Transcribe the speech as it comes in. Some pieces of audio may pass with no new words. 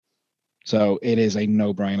So it is a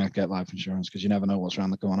no-brainer, get life insurance, because you never know what's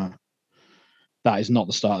around the corner. That is not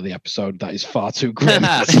the start of the episode. That is far too grim.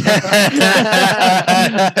 That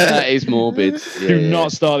is morbid. Do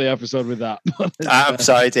not start the episode with that. I'm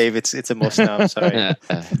sorry, Dave. It's a must now. I'm sorry.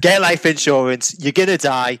 Get life insurance. You're going to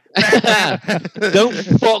die. Don't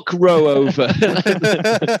fuck Row over.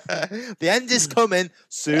 The end is coming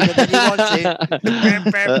sooner than you want it.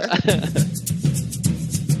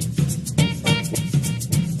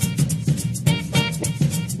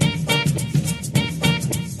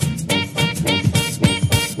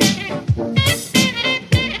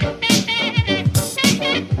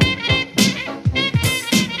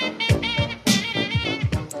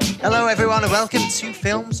 Hello, everyone, and welcome to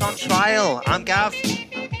Films on Trial. I'm Gav.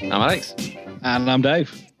 I'm Alex. And I'm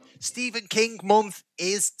Dave. Stephen King month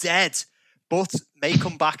is dead, but may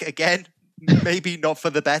come back again, maybe not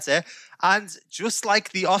for the better. And just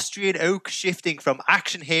like the Austrian oak shifting from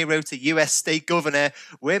action hero to US state governor,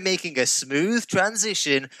 we're making a smooth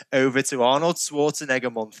transition over to Arnold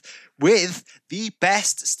Schwarzenegger month with the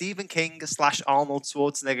best Stephen King / Arnold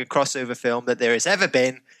Schwarzenegger crossover film that there has ever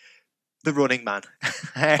been, The Running Man.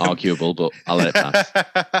 Arguable, but I'll let it pass.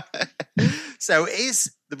 So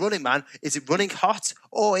is The Running Man, is it running hot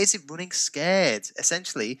or is it running scared?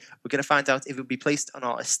 Essentially, we're going to find out if it will be placed on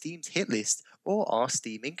our esteemed hit list or our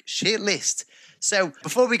steaming shit list. So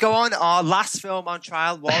before we go on, our last film on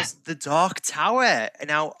trial was The Dark Tower.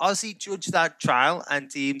 Now, Ozzy judged that trial and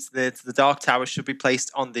deemed that The Dark Tower should be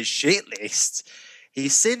placed on the shit list.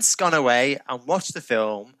 He's since gone away and watched the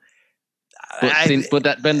film.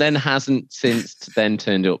 But then hasn't since then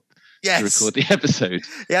turned up to record the episode.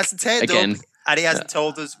 He hasn't turned up, and he hasn't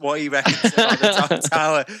told us what he reckons about the Dark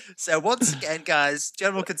Tower. So once again, guys,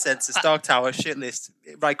 general consensus: Dark Tower shit list.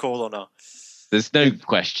 Right call or not? There's no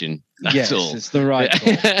question. Yes, all. It's the right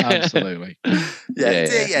call. Absolutely.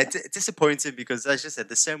 Disappointing because, as I said,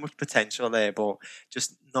 there's so much potential there, but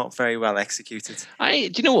just not very well executed. Do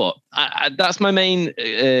you know what? That's my main.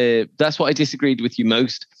 That's what I disagreed with you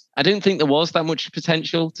most. I don't think there was that much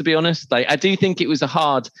potential, to be honest. Like, I do think it was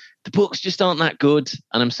the books just aren't that good.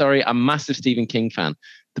 And I'm sorry, I'm a massive Stephen King fan.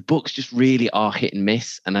 The books just really are hit and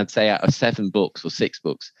miss. And I'd say out of 7 books or 6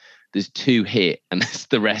 books, there's 2 hit and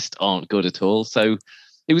the rest aren't good at all. So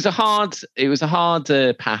it was a hard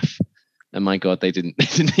path. And my God, they didn't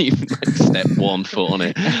even step 1 foot on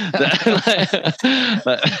it.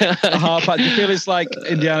 Half. Do you feel it's like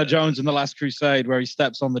Indiana Jones in The Last Crusade, where he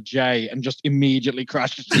steps on the J and just immediately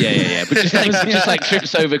crashes? Yeah. But just like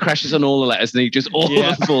trips over, crashes on all the letters, and he just all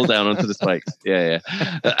of them fall down onto the spikes. Yeah.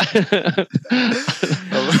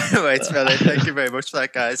 Right, brilliant. Thank you very much for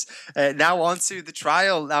that, guys. Now on to the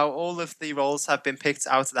trial. Now all of the roles have been picked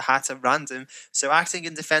out of the hat at random. So acting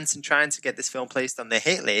in defense and trying to get this film placed on the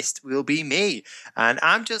hit list will be me. And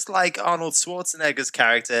I'm just like Arnold Schwarzenegger's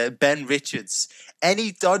character, Ben Richards.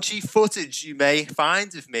 Any dodgy footage you may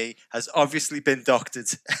find of me has obviously been doctored.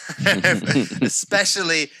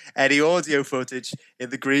 Especially any audio footage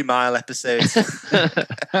in the Green Mile episode.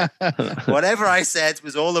 Whatever I said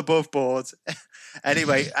was all above board.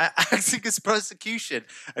 Anyway, acting as prosecution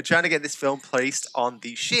and trying to get this film placed on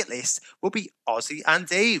the shit list will be Ozzy and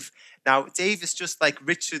Dave. Now, Dave is just like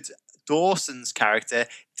Richard Dawson's character,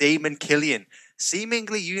 Damon Killian,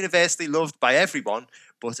 seemingly universally loved by everyone,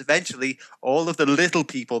 but eventually all of the little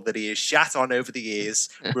people that he has shat on over the years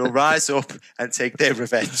will rise up and take their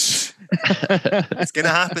revenge. It's going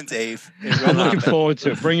to happen, Dave. I'm looking forward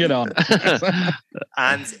to it. Bring it on.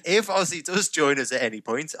 And if Ozzy does join us at any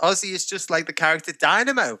point, Ozzy is just like the character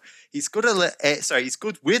Dynamo. He's good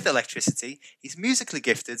with electricity. He's musically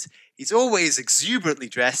gifted. He's always exuberantly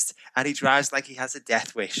dressed, and he drives like he has a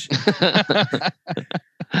death wish.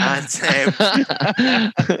 And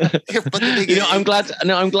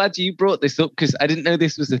I'm glad you brought this up because I didn't know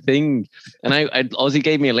this was a thing. And Ozzy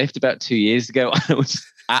gave me a lift about 2 years ago. I was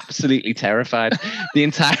absolutely terrified the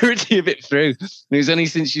entirety of it through. And it was only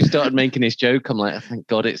since you started making this joke, I'm like, oh, thank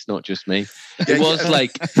God it's not just me. It was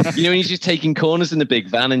like, when you're just taking corners in the big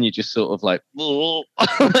van and you just sort of like, I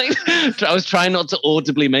was trying not to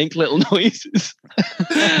audibly make little noises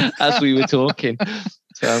as we were talking.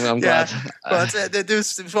 So I'm glad. But there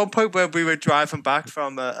was one point where we were driving back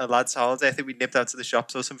from a lad's holiday. I think we nipped out to the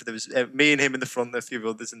shops or something. There was me and him in the front, and a few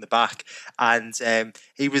others in the back. And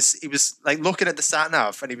he was like looking at the sat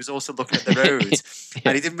nav, and he was also looking at the road.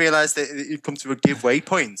 And he didn't realise that he'd come to a giveaway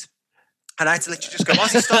point. And I had to literally just go,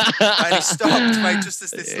 Ozzy, stop. And he stopped, right, just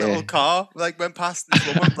as this little car like went past this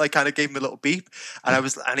woman, like kind of gave him a little beep. And he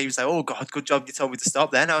was like, oh God, good job you told me to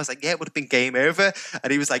stop then. I was like, yeah, it would have been game over.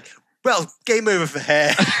 And he was like, well, game over for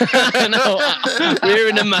hair. No, we're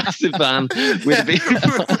in a massive van with a big...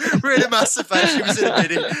 we're were in a massive fight. She was in a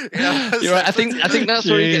mini. You're right. I think that's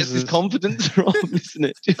where he gets his confidence from, isn't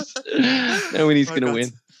it? Just knowing he's going to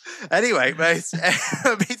win. Anyway, right,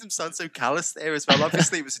 I made him sound so callous there as well.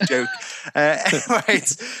 Obviously, it was a joke.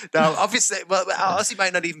 Right, now, obviously, well, Ozzy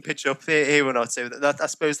might not even pitch up here or not. So I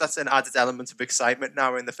suppose that's an added element of excitement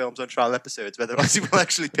now in the Films on Trial episodes, whether Ozzy will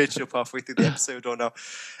actually pitch up halfway through the episode or not.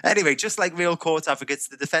 Anyway, just like real court advocates,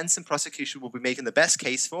 the defense and prosecution will be making the best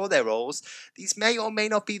case for their roles. These may or may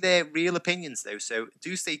not be their real opinions, though, so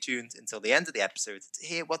do stay tuned until the end of the episode to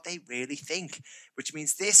hear what they really think, which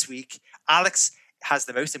means this week, Alex has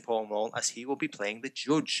the most important role as he will be playing the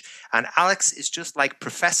judge. And Alex is just like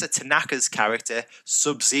Professor Tanaka's character,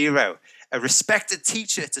 Sub-Zero, a respected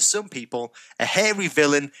teacher to some people, a hairy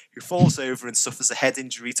villain who falls over and suffers a head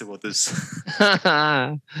injury to others.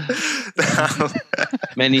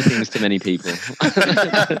 Many things to many people.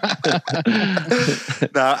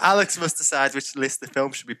 Now, Alex must decide which list the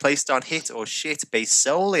film should be placed on, hit or shit, based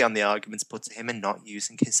solely on the arguments put to him and not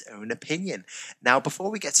using his own opinion. Now, before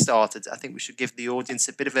we get started, I think we should give the audience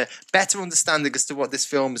a bit of a better understanding as to what this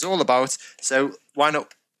film is all about. So why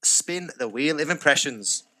not spin the wheel of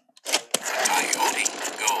impressions?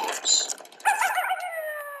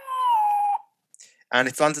 And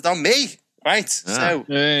it's landed on me, right? So,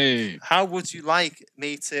 how would you like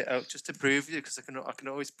me to just to prove you? Because I can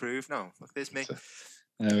always prove now. Look, there's me.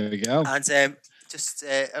 There we go. And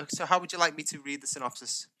so how would you like me to read the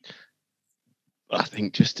synopsis? I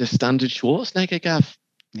think just a standard Schwarzenegger, Gav.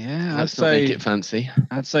 Yeah, Let's not make it fancy.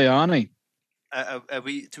 I'd say Arnie.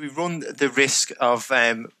 Do we run the risk of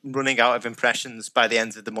running out of impressions by the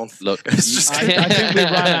end of the month? Look, I think we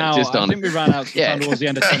ran out. I think we ran out towards the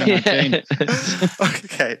end of 2019.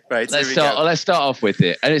 Okay, right. Let's start off with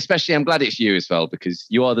it, and especially I'm glad it's you as well because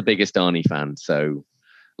you are the biggest Arnie fan. So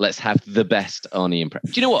let's have the best Arnie impression.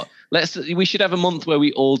 Do you know what? We should have a month where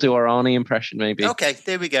we all do our Arnie impression, maybe. Okay,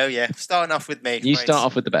 there we go. Yeah, starting off with me. You start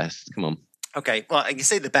off with the best. Come on. Okay, well, you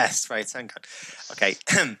say the best, right? Hang on. Okay.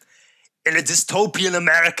 In a dystopian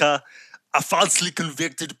America, a falsely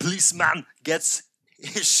convicted policeman gets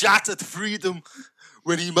his shot at freedom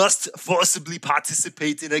when he must forcibly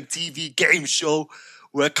participate in a TV game show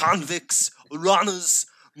where convicts, runners,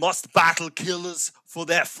 must battle killers for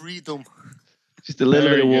their freedom. Just a little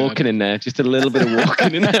bit of walking in there. Just a little bit of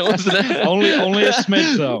walking in there, wasn't it? Only a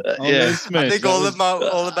smidge, though. Only a smidge. I think all of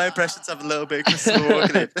my impressions have a little bit of Christopher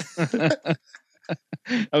Walken in.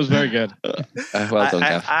 That was very good. Well done,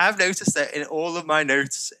 Gav. I have noticed that in all of my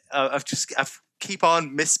notes, I've keep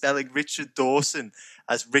on misspelling Richard Dawson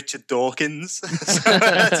as Richard Dawkins. I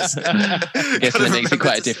guess that makes it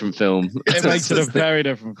quite a different film. It makes it a very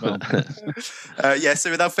different film.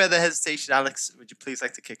 So without further hesitation, Alex, would you please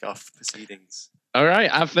like to kick off proceedings? All right,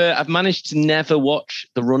 I've managed to never watch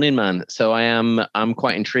The Running Man, so I'm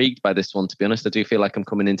quite intrigued by this one. To be honest, I do feel like I'm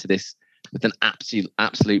coming into this with an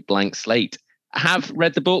absolute blank slate. I have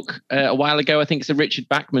read the book a while ago. I think it's a Richard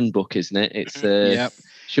Bachman book, isn't it? It's a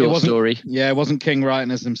short story. Yeah, it wasn't King writing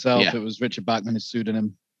this himself. Yeah. It was Richard Bachman, his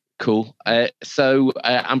pseudonym. Cool. So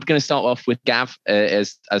I'm going to start off with Gav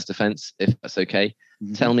as defense, if that's okay.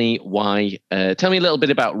 Mm-hmm. Tell me why. Tell me a little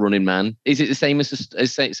bit about Running Man. Is it the same as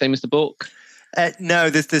the book? No,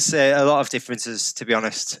 there's a lot of differences, to be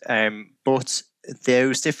honest. But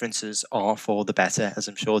those differences are for the better, as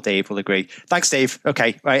I'm sure Dave will agree. Thanks, Dave.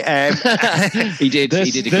 Okay, right. He did agree.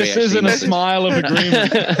 This isn't a smile of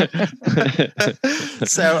agreement.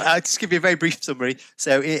 So I'll just give you a very brief summary.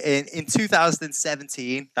 So in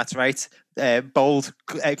 2017, that's right, bold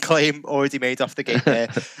claim already made off the gate there.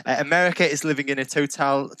 America is living in a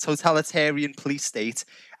totalitarian police state,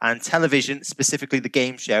 and television, specifically the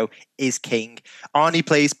game show, is king. Arnie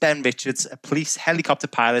plays Ben Richards, a police helicopter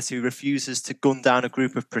pilot who refuses to gun down a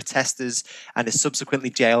group of protesters and is subsequently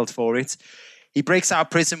jailed for it. He breaks out of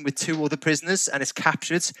prison with 2 other prisoners and is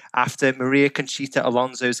captured after Maria Conchita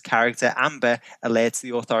Alonso's character Amber alerts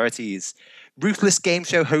the authorities. Ruthless game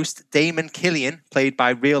show host Damon Killian, played by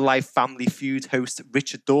real-life Family Feud host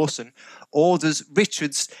Richard Dawson, orders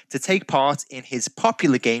Richards to take part in his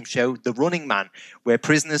popular game show, The Running Man, where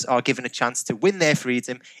prisoners are given a chance to win their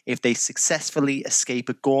freedom if they successfully escape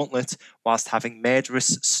a gauntlet whilst having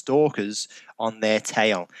murderous stalkers on their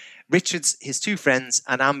tail. Richards, his 2 friends,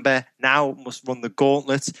 and Amber now must run the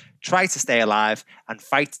gauntlet, try to stay alive, and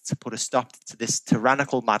fight to put a stop to this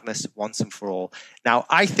tyrannical madness once and for all. Now,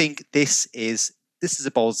 I think this is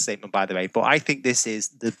a bold statement, by the way, but I think this is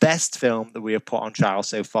the best film that we have put on trial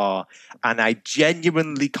so far, and I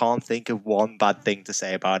genuinely can't think of one bad thing to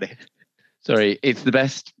say about it. Sorry, it's the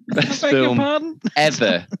best film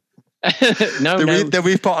ever. That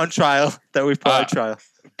we've put on trial.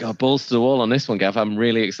 God, balls to the wall on this one, Gav. I'm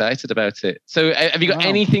really excited about it. So have you got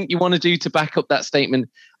anything you want to do to back up that statement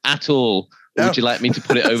at all? Or would you like me to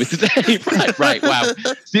put it over today? right. Wow.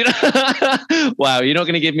 Wow. You're not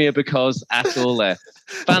going to give me a because at all there.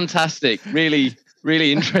 Fantastic. Really,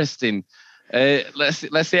 really interesting. Let's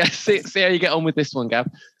see how you get on with this one, Gav.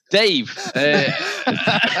 Dave.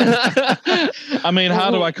 I mean,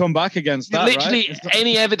 how do I come back against that? Literally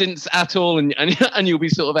any evidence at all, and you'll be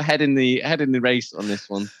sort of ahead in the race on this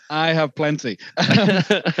one. I have plenty.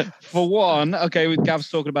 For one, okay, Gav's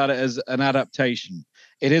talking about it as an adaptation.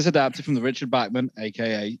 It is adapted from the Richard Bachman,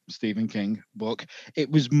 aka Stephen King, book.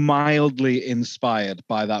 It was mildly inspired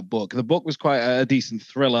by that book. The book was quite a decent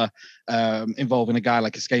thriller involving a guy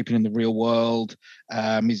like escaping in the real world.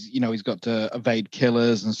 He's got to evade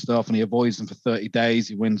killers and stuff, and he avoids them for 30 days.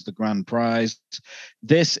 He wins the grand prize.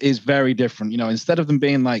 This is very different. Instead of them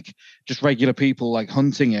being like just regular people like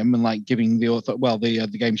hunting him and like giving the author,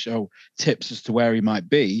 the game show tips as to where he might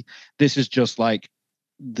be, this is just like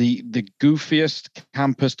the goofiest,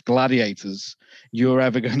 campest gladiators you're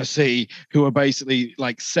ever going to see, who are basically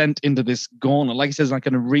like sent into this gauntlet. Like he says, like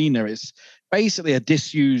an arena. It's basically a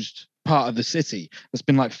disused part of the city that's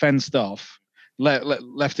been like fenced off,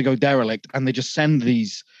 left to go derelict, and they just send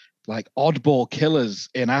these like oddball killers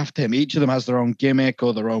in after him. Each of them has their own gimmick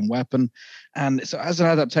or their own weapon. And so as an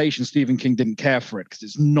adaptation, Stephen King didn't care for it because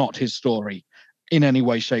it's not his story in any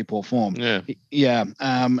way, shape, or form. Yeah.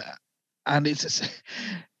 And it's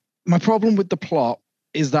my problem with the plot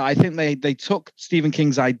is that I think they took Stephen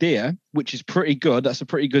King's idea, which is pretty good. That's a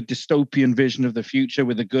pretty good dystopian vision of the future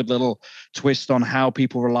with a good little twist on how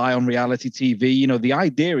people rely on reality TV. The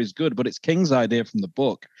idea is good, but it's King's idea from the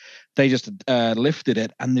book. They just lifted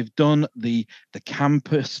it, and they've done the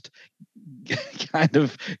campest, kind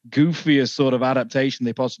of goofiest sort of adaptation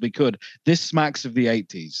they possibly could. This smacks of the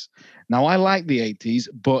 80s. Now, I like the 80s,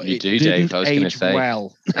 but it didn't age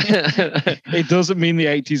well. It doesn't mean the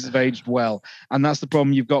 80s have aged well. And that's the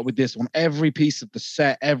problem you've got with this one. Every piece of the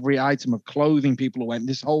set, every item of clothing people went,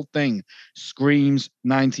 this whole thing screams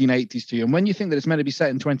 1980s to you. And when you think that it's meant to be set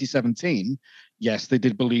in 2017, yes, they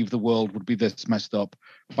did believe the world would be this messed up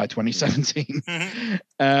by 2017.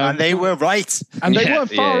 And they were right. And they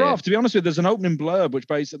weren't far off. To be honest with you, there's an opening blurb which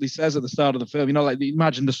basically says at the start of the film,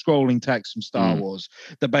 imagine the scrolling text from Star Wars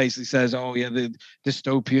that basically says, the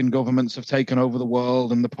dystopian governments have taken over the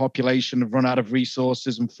world and the population have run out of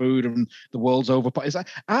resources and food and the world's over. It's like,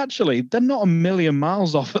 actually, they're not a million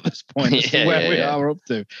miles off at this point as to where we are up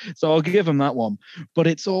to. So I'll give them that one. But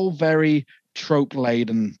it's all very trope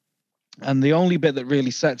laden. And the only bit that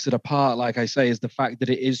really sets it apart, like I say, is the fact that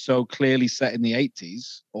it is so clearly set in the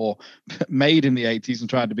 80s or made in the 80s and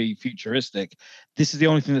tried to be futuristic. This is the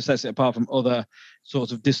only thing that sets it apart from other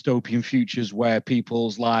sorts of dystopian futures where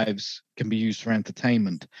people's lives can be used for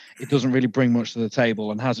entertainment. It doesn't really bring much to the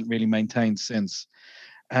table and hasn't really maintained since.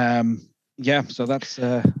 So that's...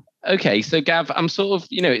 Okay, so Gav, I'm sort of,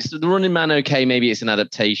 it's the Running Man. Okay, maybe it's an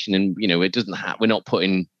adaptation, and it doesn't have. We're not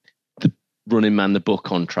putting the Running Man the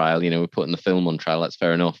book on trial. We're putting the film on trial. That's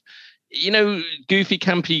fair enough. Goofy,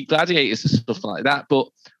 campy gladiators and stuff like that. But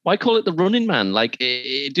why call it the Running Man? Like,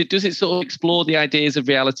 does it sort of explore the ideas of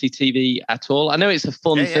reality TV at all? I know it's a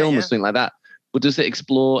fun film or something like that, but does it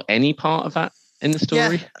explore any part of that in the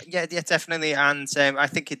story? Yeah, definitely. And I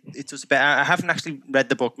think it does a bit. I haven't actually read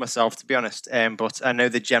the book myself, to be honest, but I know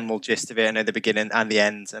the general gist of it. I know the beginning and the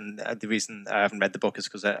end. And the reason I haven't read the book is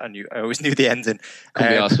because I always knew the ending.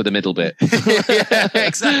 Couldn't be asked for the middle bit. Yeah,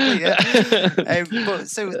 exactly. Yeah. But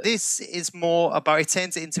so this is more about. It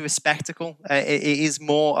turns it into a spectacle. It is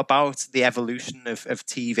more about the evolution of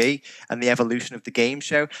TV and the evolution of the game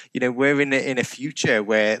show. We're in a future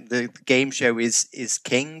where the game show is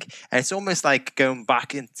king, and it's almost like going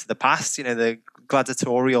back into the past, the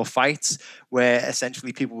gladiatorial fights where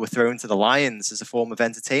essentially people were thrown to the lions as a form of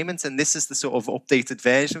entertainment. And this is the sort of updated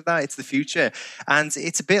version of that. It's the future. And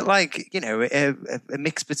it's a bit like, a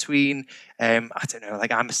mix between, I don't know,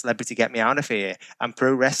 like I'm a Celebrity, Get Me Out of Here and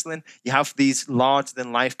pro wrestling. You have these larger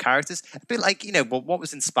than life characters, a bit like, what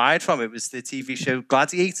was inspired from it was the TV show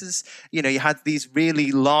Gladiators. You had these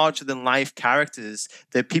really larger than life characters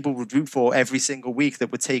that people would root for every single week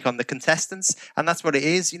that would take on the contestants. And that's what it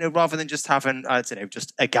is, rather than just having,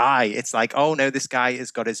 just a guy. It's like, oh no, this guy has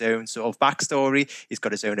got his own sort of backstory. He's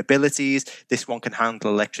got his own abilities. This one can handle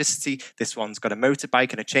electricity. This one's got a motorbike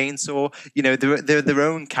and a chainsaw. They're their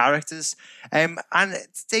own characters. And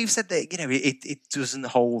Dave said that, it doesn't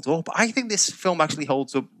hold up. I think this film actually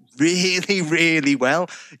holds up really, really well.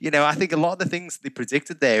 I think a lot of the things they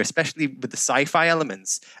predicted there, especially with the sci-fi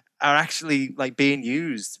elements, are actually like being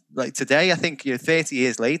used. Like today, I think 30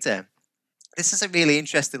 years later, This is a really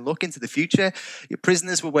interesting look into the future. Your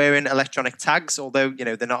prisoners were wearing electronic tags, although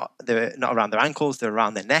they're not around their ankles, they're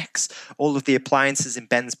around their necks. All of the appliances in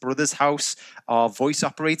Ben's brother's house are voice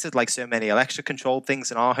operated, like so many electric controlled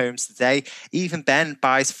things in our homes today. Even Ben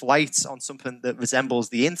buys flights on something that resembles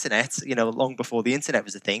the internet, long before the internet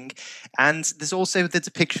was a thing. And there's also the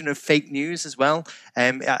depiction of fake news as well.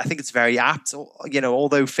 I think it's very apt.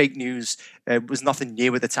 Although fake news was nothing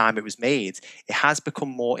new at the time it was made, it has become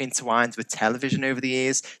more intertwined with television over the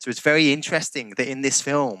years. So it's very interesting that in this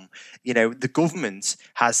film, the government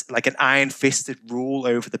has like an iron-fisted rule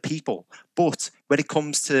over the people. But when it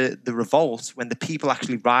comes to the revolt, when the people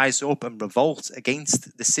actually rise up and revolt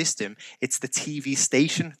against the system, it's the TV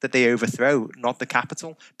station that they overthrow, not the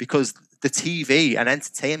capital, because the TV and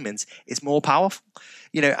entertainment is more powerful.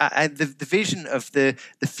 The vision of the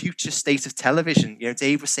future state of television,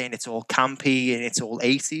 Dave was saying it's all campy and it's all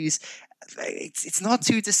 80s. It's not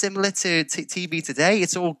too dissimilar to TV today.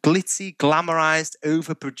 It's all glitzy, glamorized,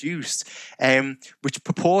 overproduced, which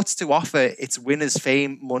purports to offer its winners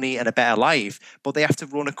fame, money, and a better life. But they have to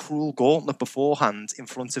run a cruel gauntlet beforehand in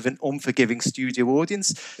front of an unforgiving studio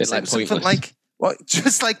audience. Bit like something Pointless. like. Well,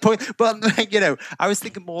 just like but I was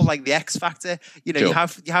thinking more like the X Factor. Sure. You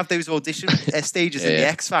have those audition stages in the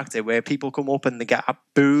X Factor where people come up and they get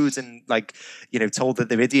booed and told that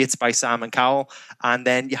they're idiots by Simon Cowell, and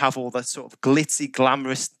then you have all that sort of glitzy,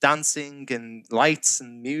 glamorous dancing and lights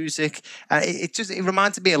and music. It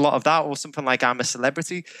reminded me a lot of that, or something like I'm a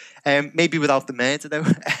Celebrity, maybe without the murder though.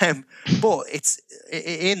 But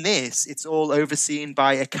it's all overseen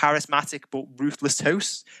by a charismatic but ruthless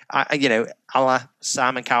host. A la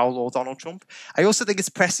Simon Cowell or Donald Trump. I also think it's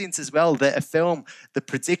prescient as well that a film that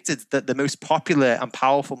predicted that the most popular and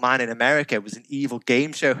powerful man in America was an evil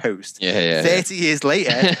game show host. 30 years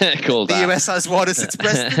later, the US has one as its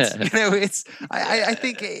president. I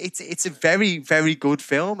think it's a very, very good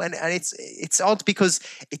film, and it's odd because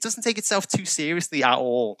it doesn't take itself too seriously at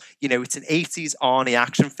all. It's an 80s Arnie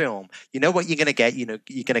action film. You know what you're going to get. You're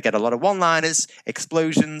going to get a lot of one-liners,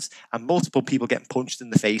 explosions, and multiple people getting punched in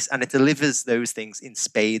the face, and it delivers those things in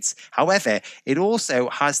spades. However, it also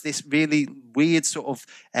has this really weird sort of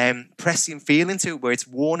prescient feeling to it, where it's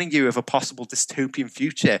warning you of a possible dystopian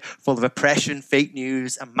future full of oppression, fake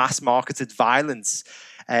news, and mass-marketed violence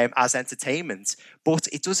as entertainment. But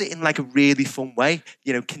it does it in like a really fun way,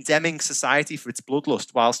 condemning society for its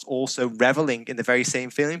bloodlust whilst also reveling in the very same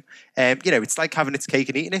film. It's like having its cake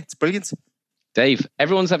and eating it. It's brilliant. Dave,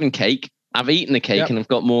 everyone's having cake. I've eaten the cake and I've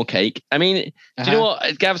got more cake. I mean, do you know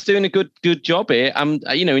what? Gav's doing a good job here.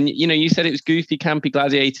 You said it was goofy, campy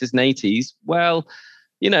gladiators and 80s. Well,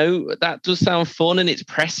 that does sound fun and it's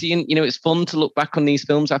prescient. It's fun to look back on these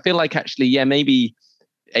films. I feel like actually, maybe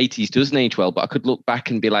 80s doesn't age well, but I could look back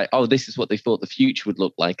and be like, oh, this is what they thought the future would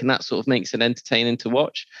look like. And that sort of makes it entertaining to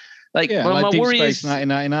watch. Like my Deep worry Space is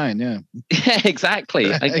 1999, yeah, exactly.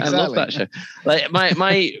 I love that show. Like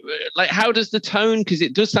my like, how does the tone? Because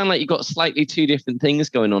it does sound like you've got slightly two different things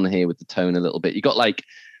going on here with the tone a little bit. You got like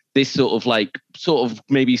this sort of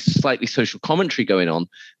maybe slightly social commentary going on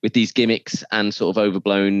with these gimmicks and sort of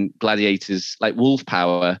overblown gladiators like wolf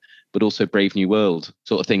power, but also Brave New World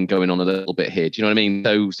sort of thing going on a little bit here. Do you know what I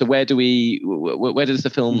mean? So where does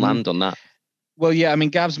the film land on that? Well, yeah, I mean,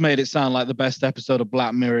 Gav's made it sound like the best episode of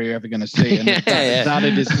Black Mirror you're ever going to see, and that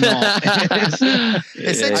it is not.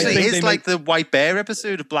 Essentially, it's like the White Bear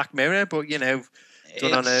episode of Black Mirror, but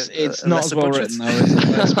done on it's a not as well written, though, is it?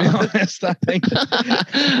 Let's be honest. I think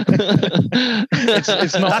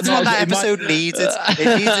it's not. That's what that episode needed.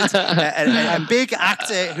 It needed a big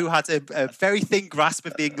actor who had a very thin grasp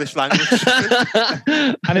of the English language.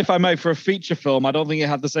 And if I may, for a feature film, I don't think it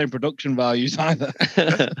had the same production values either.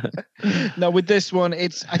 No, with this one, I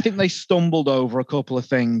think they stumbled over a couple of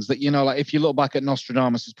things that, like if you look back at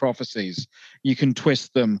Nostradamus' prophecies, you can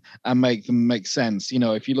twist them and make them make sense.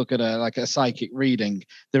 If you look at a psychic reading,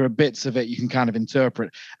 there are bits of it you can kind of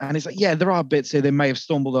interpret. And it's like, yeah, there are bits here they may have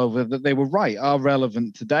stumbled over that they were right, are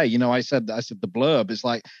relevant today. I said the blurb is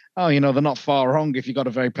like, oh, they're not far wrong if you've got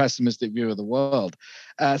a very pessimistic view of the world.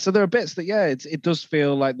 So there are bits that, it does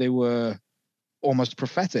feel like they were almost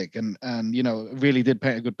prophetic and really did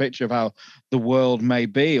paint a good picture of how the world may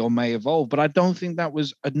be or may evolve. But I don't think that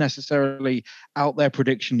was a necessarily out there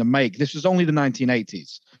prediction to make. This was only the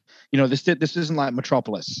 1980s. This isn't like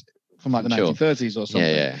Metropolis from like the Sure. 1930s or something.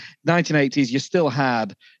 Yeah, 1980s, you still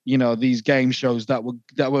had, these game shows that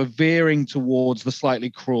were veering towards the slightly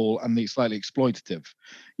cruel and the slightly exploitative.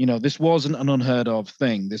 This wasn't an unheard of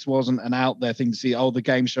thing. This wasn't an out there thing to see, the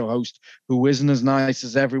game show host who isn't as nice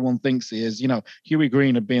as everyone thinks he is. Huey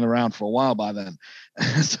Green had been around for a while by then.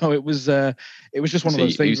 So it was just one of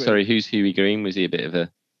those things. Who's Huey Green? Was he a bit of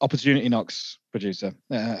a Opportunity Knocks producer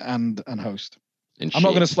and host? and I'm not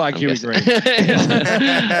going to shit, slag I'm Huey guessing. Green.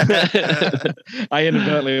 I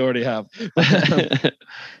inadvertently already have.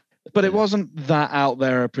 But it wasn't that out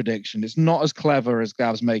there a prediction. It's not as clever as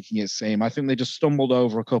Gav's making it seem. I think they just stumbled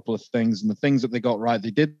over a couple of things, and the things that they got right,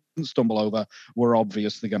 they didn't stumble over, were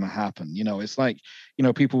obviously going to happen. It's like,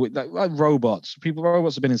 people with like robots.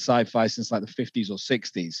 Robots have been in sci-fi since like the 50s or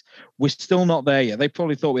 60s. We're still not there yet. They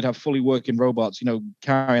probably thought we'd have fully working robots,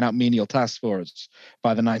 carrying out menial tasks for us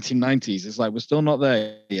by the 1990s. It's like, we're still not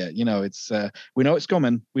there yet. It's we know it's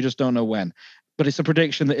coming. We just don't know when. But it's a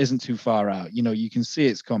prediction that isn't too far out. You can see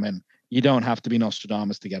it's coming. You don't have to be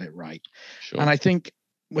Nostradamus to get it right. Sure. And I think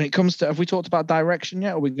when it comes to, have we talked about direction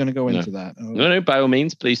yet? Or are we going to go into that? No, by all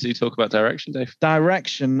means, please do talk about direction, Dave.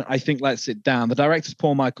 Direction, I think, lets it down. The director's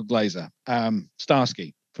Paul Michael Glazer,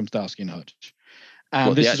 Starsky from Starsky and Hutch.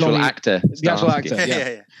 The actual actor? The actual actor,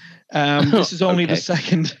 yeah. This is only the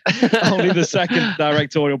second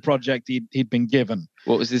directorial project he'd been given.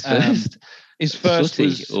 What was his first? His first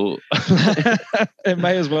was... It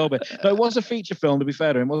may as well be. No, it was a feature film, to be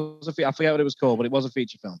fair to him. I forget what it was called, but it was a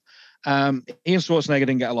feature film. Ian Schwarzenegger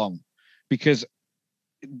didn't get along because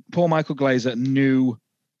Paul Michael Glazer knew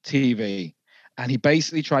TV, and he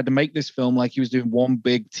basically tried to make this film like he was doing one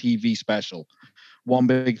big TV special, one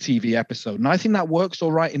big TV episode. And I think that works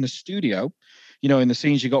all right in the studio. In the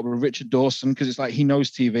scenes you got with Richard Dawson, because it's like he knows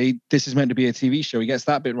TV. This is meant to be a TV show. He gets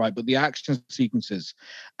that bit right, but the action sequences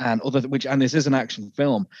and this is an action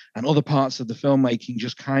film, and other parts of the filmmaking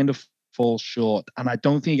just kind of fall short. And I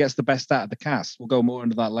don't think he gets the best out of the cast. We'll go more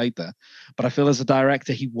into that later. But I feel as a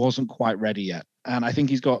director, he wasn't quite ready yet. And I think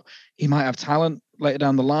he might have talent later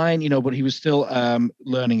down the line, but he was still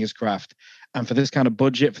learning his craft. And for this kind of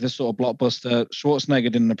budget, for this sort of blockbuster,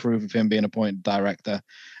 Schwarzenegger didn't approve of him being appointed director.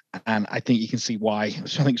 And I think you can see why.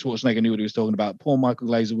 I think Schwarzenegger knew what he was talking about. Paul Michael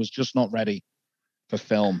Glazer was just not ready for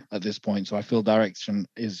film at this point. So I feel direction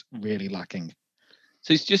is really lacking.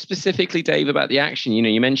 So it's just specifically, Dave, about the action.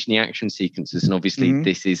 You mentioned the action sequences, and obviously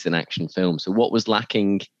this is an action film. So what was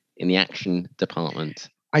lacking in the action department?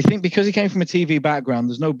 I think because he came from a TV background,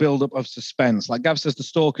 there's no build-up of suspense. Like Gav says, the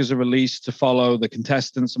stalkers are released to follow the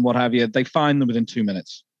contestants and what have you. They find them within 2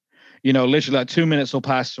 minutes. Literally like 2 minutes will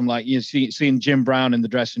pass from like seeing Jim Brown in the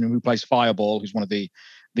dressing room, who plays Fireball, who's one of the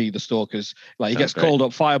stalkers. Like he gets called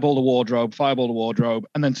up, Fireball the wardrobe,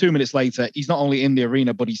 and then 2 minutes later, he's not only in the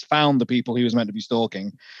arena, but he's found the people he was meant to be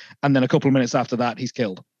stalking. And then a couple of minutes after that, he's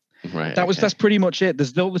killed. Right. That's pretty much it.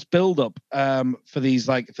 There's all this build-up for these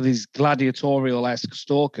gladiatorial-esque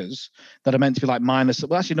stalkers that are meant to be like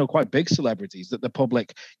quite big celebrities that the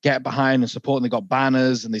public get behind and support. And they got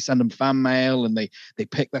banners and they send them fan mail and they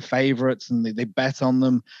pick their favorites and they bet on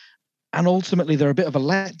them. And ultimately, they're a bit of a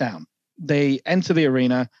letdown. They enter the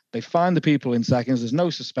arena, they find the people in seconds. There's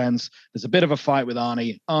no suspense. There's a bit of a fight with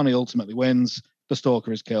Arnie. Arnie ultimately wins. The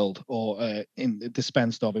stalker is killed or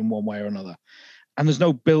dispensed of in one way or another. And there's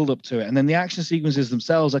no build up to it. And then the action sequences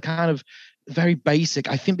themselves are kind of very basic.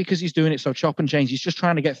 I think because he's doing it so chop and change, he's just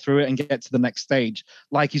trying to get through it and get to the next stage,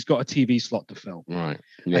 like he's got a TV slot to fill. Right.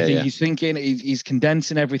 I think he's thinking he's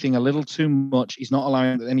condensing everything a little too much. He's not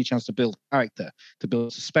allowing any chance to build character, to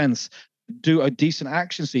build suspense, do a decent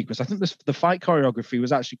action sequence. I think the fight choreography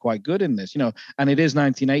was actually quite good in this, and it is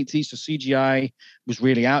 1980, so CGI was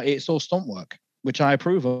really out. It's all stunt work, which I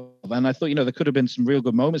approve of. And I thought, there could have been some real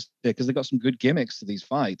good moments there because they got some good gimmicks to these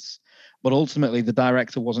fights. But ultimately, the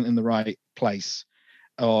director wasn't in the right place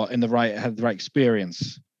or had the right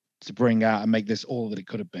experience to bring out and make this all that it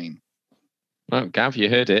could have been. Well, Gav, you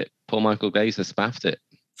heard it. Paul Michael Glazer spaffed it.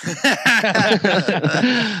 he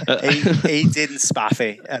didn't spaff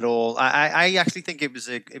it at all. I actually think it was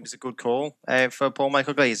a good call for Paul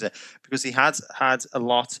Michael Glazer because he had a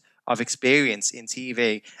lot of experience in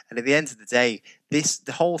TV, and at the end of the day,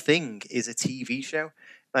 the whole thing is a TV show.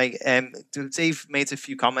 Like Dave made a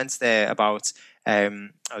few comments there about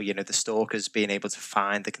the stalkers being able to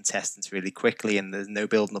find the contestants really quickly, and there's no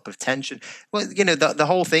building up of tension. Well, the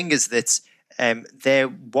whole thing is that they're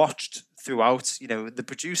watched throughout. You know, the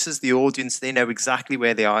producers, the audience, they know exactly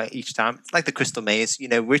where they are each time. It's like the Crystal Maze, you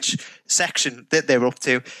know, which section that they're up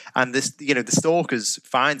to, and this, you know, the stalkers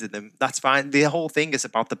finding them. That's fine. The whole thing is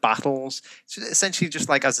about the battles. It's essentially just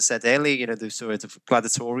like, as I said earlier, you know, the sort of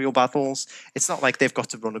gladiatorial battles. It's not like they've got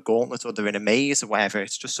to run a gauntlet or they're in a maze or whatever.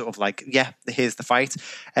 It's just sort of like, yeah, here's the fight.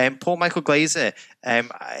 Paul Michael Glaser,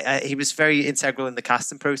 he was very integral in the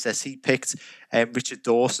casting process. He picked Richard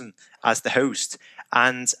Dawson as the host.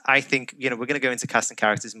 And I think, you know, we're going to go into casting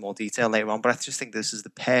characters in more detail later on, but I just think this is the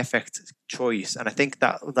perfect choice. And I think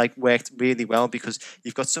that like worked really well because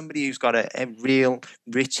you've got somebody who's got a real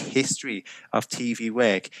rich history of TV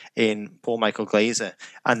work in Paul Michael Glaser,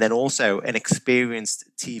 and then also an experienced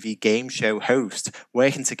TV game show host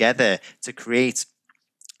working together to create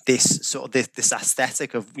this sort of this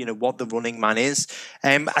aesthetic of, you know, what the Running Man is.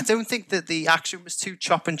 I don't think that the action was too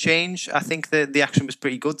chop and change. I think that the action was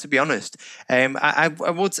pretty good, to be honest. I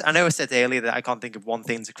know I said earlier that I can't think of one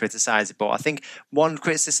thing to criticize it, but I think one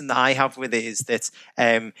criticism that I have with it is that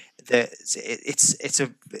it's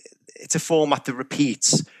a format that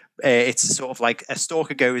repeats. It's sort of like a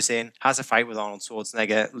stalker goes in, has a fight with Arnold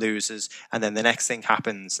Schwarzenegger, loses, and then the next thing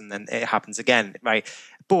happens, and then it happens again, right?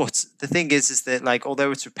 But the thing is that, like,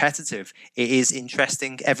 although it's repetitive, it is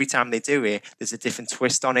interesting. Every time they do it, there's a different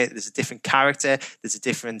twist on it. There's a different character. There's a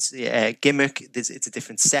different gimmick. It's a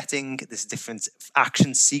different setting. There's a different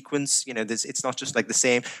action sequence. You know, it's not just like the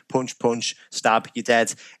same punch, stab, you're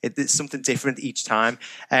dead. It's something different each time.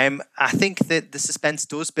 I think that the suspense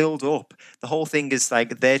does build up. The whole thing is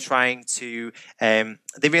like they're trying to...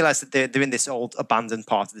 they realize that they're in this old abandoned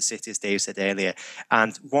part of the city, as Dave said earlier.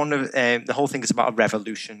 And one of the whole thing is about a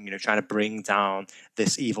revolution, you know, trying to bring down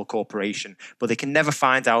this evil corporation. But they can never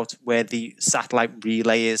find out where the satellite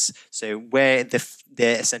relay is. So where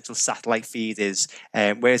their essential satellite feed is,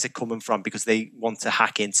 where is it coming from? Because they want to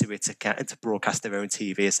hack into it to broadcast their own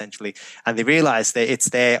TV, essentially. And they realize that it's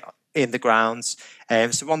there in the grounds.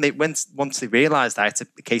 So once they realise that, it's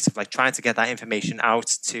a case of like trying to get that information out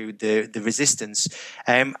to the resistance.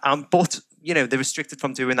 But you know, they're restricted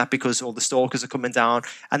from doing that because all the stalkers are coming down,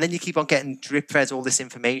 and then you keep on getting drip fed all this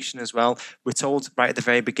information as well. We're told right at the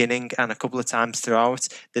very beginning and a couple of times throughout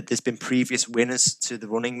that there's been previous winners to the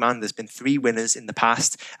Running Man. There's been 3 winners in the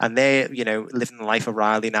past, and they're, you know, living the life of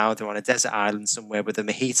Riley now. They're on a desert island somewhere with a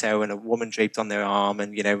mojito and a woman draped on their arm,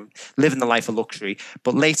 and, you know, living the life of luxury.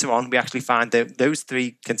 But later on, we actually find that those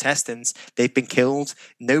 3 contestants, they've been killed.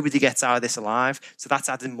 Nobody gets out of this alive. So that's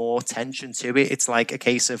adding more tension to it. It's like a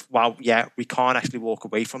case of, wow, yeah, we can't actually walk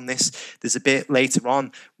away from this. There's a bit later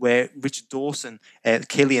on where Richard Dawson,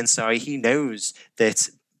 Killian, he knows that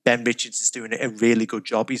Ben Richards is doing a really good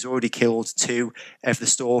job. He's already killed 2 of the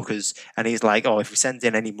stalkers, and he's like, oh, if we send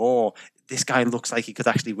in any more, this guy looks like he could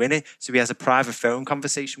actually win it. So he has a private phone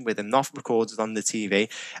conversation with him, not recorded on the TV,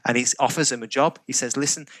 and he offers him a job. He says,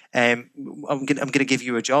 listen, I'm gonna give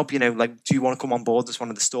you a job, you know, like, do you want to come on board as one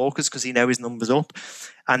of the stalkers? Because he knows his number's up.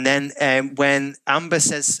 And then when Amber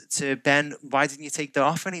says to Ben, why didn't you take the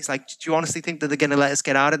offer? And he's like, do you honestly think that they're going to let us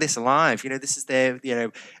get out of this alive? You know, this is their, you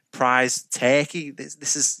know, prize turkey.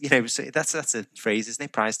 This is, you know, so that's a phrase, isn't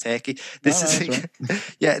it? Prize turkey. This is,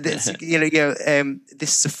 right. Yeah, this, you know,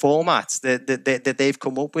 this is a format that they've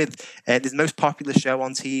come up with. The most popular show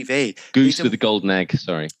on TV. Goose with the golden egg.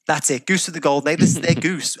 Sorry, that's it. Goose with the golden egg. This is their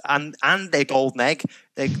goose and their golden egg.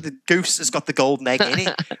 The goose has got the golden egg in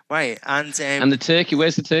it, right? And the turkey.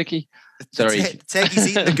 Where's the turkey? Sorry, the turkey's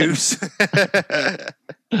eating the goose.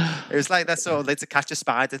 It was like that sort of like to catch a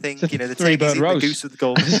spider thing, you know. The turkey's eating the goose with the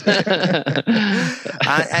golden.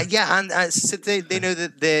 So they know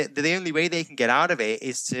that the only way they can get out of it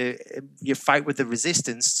is to fight with the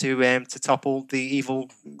resistance to topple the evil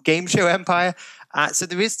game show empire. So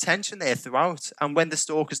there is tension there throughout. And when the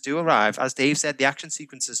stalkers do arrive, as Dave said, the action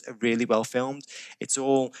sequences are really well filmed. It's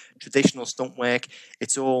all traditional stunt work.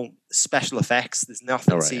 It's all special effects. There's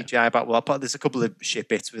nothing CGI about. Well, there's a couple of shit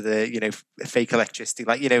bits with fake electricity,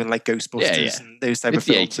 like, you know, in like Ghostbusters and those type of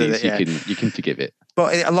films. The 80s, you can forgive it.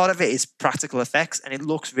 But a lot of it is practical effects, and it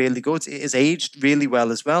looks really good. It is aged really well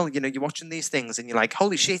as well. You know, you're watching these things, and you're like,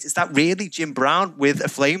 "Holy shit! Is that really Jim Brown with a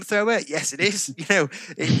flamethrower?" Yes, it is. You know,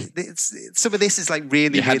 some of this is like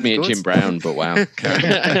really. You had really me good. at Jim Brown, but wow.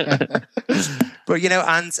 But you know,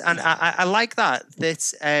 and I like that.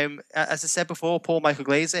 As I said before, Paul Michael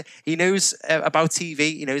Glaser, he knows about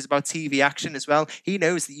TV. He knows about TV action as well. He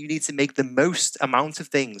knows that you need to make the most amount of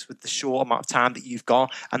things with the short amount of time that you've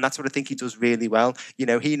got, and that's what I think he does really well. You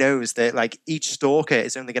know, he knows that like each stalker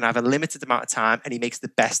is only going to have a limited amount of time, and he makes the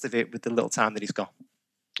best of it with the little time that he's got.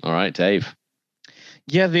 All right, Dave.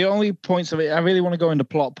 Yeah, the only points of it, I really want to go into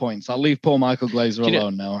plot points. I'll leave Paul Michael Glazer You know-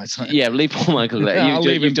 alone now. Yeah, leave Paul Michael there. I'll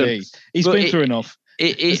leave him done, be. He's But been through enough.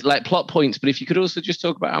 it like plot points, but if you could also just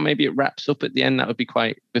talk about how maybe it wraps up at the end, that would be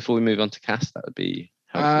quite. Before we move on to cast, that would be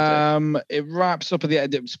helpful. It wraps up at the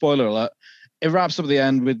end. Spoiler alert. It wraps up at the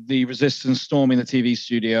end with the Resistance storming the TV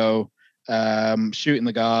studio, shooting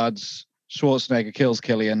the guards. Schwarzenegger kills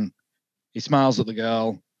Killian. He smiles at the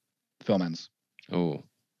girl. The film ends. Oh,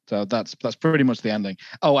 So that's pretty much the ending.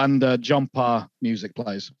 Oh, and John Parr music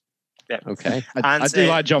plays. Yeah. okay. I do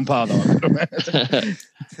like John Parr though. The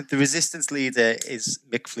Resistance leader is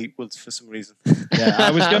Mick Fleetwood for some reason. Yeah,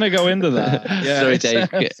 I was going to go into that. Yeah, Sorry,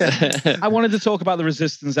 Dave. I wanted to talk about the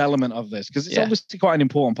resistance element of this because it's obviously quite an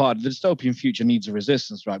important part. The dystopian future needs a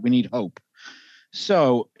resistance, right? We need hope.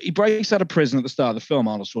 So he breaks out of prison at the start of the film,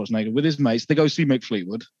 Arnold Schwarzenegger, with his mates. They go see Mick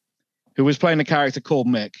Fleetwood, who was playing a character called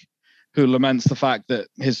Mick, who laments the fact that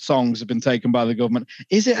his songs have been taken by the government.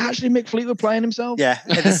 Is it actually Mick Fleetwood playing himself? Yeah.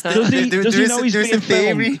 Does he know he's being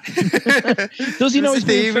filmed? Does he know he's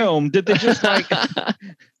being filmed? Did they just like...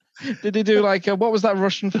 Did they do like what was that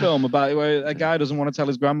Russian film about where a guy doesn't want to tell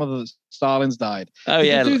his grandmother that Stalin's died? Oh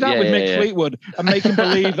yeah, do that with Mick Fleetwood and make him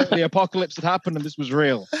believe that the apocalypse had happened and this was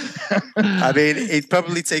real. I mean, he'd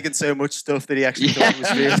probably taken so much stuff that he actually thought it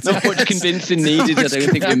was real. Not much convincing needed, I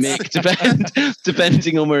don't think, with Mick,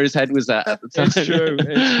 depending on where his head was at the time. It's true.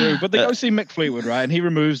 But they go see Mick Fleetwood, right? And he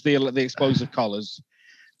removes the explosive collars.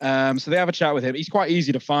 So they have a chat with him. He's quite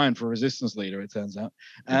easy to find for a resistance leader, it turns out.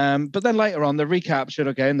 But then later on, they're recaptured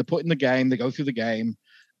again. They're put in the game. They go through the game.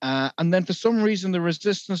 And then for some reason, the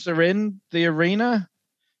resistance are in the arena,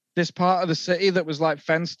 this part of the city that was like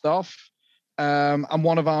fenced off. And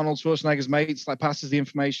one of Arnold Schwarzenegger's mates like passes the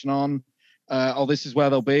information on. This is where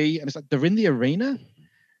they'll be. And it's like, they're in the arena?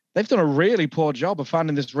 They've done a really poor job of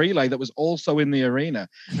finding this relay that was also in the arena.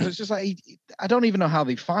 So it's just like, I don't even know how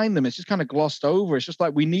they find them. It's just kind of glossed over. It's just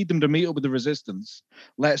like, we need them to meet up with the resistance.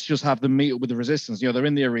 Let's just have them meet up with the resistance. You know, they're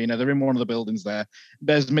in the arena. They're in one of the buildings there.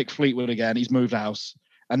 There's Mick Fleetwood again. He's moved house.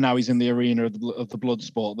 And now he's in the arena of the blood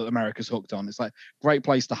sport that America's hooked on. It's like great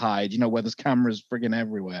place to hide, you know, where there's cameras frigging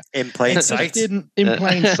everywhere. In plain sight. In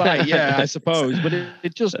plain sight, yeah, I suppose. But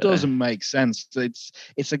it just doesn't make sense.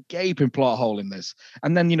 It's a gaping plot hole in this.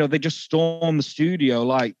 And then, you know, they just storm the studio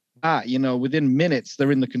like that. You know, within minutes,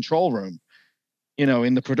 they're in the control room, you know,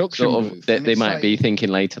 in the production booth. They might be thinking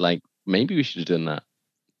later, like, maybe we should have done that.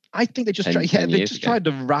 I think they just tried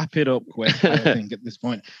to wrap it up quick. I think at this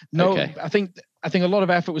point, okay. I think a lot of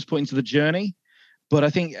effort was put into the journey, but I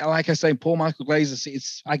think, like I say, Paul Michael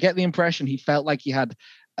Glazer. I get the impression he felt like he had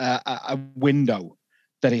a window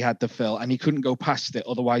that he had to fill, and he couldn't go past it.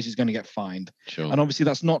 Otherwise, he's going to get fined. Sure. And obviously,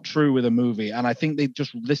 that's not true with a movie. And I think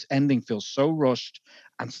this ending feels so rushed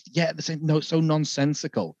and so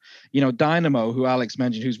nonsensical. You know, Dynamo, who Alex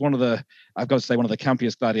mentioned, who's one of the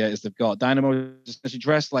campiest gladiators they've got. Dynamo is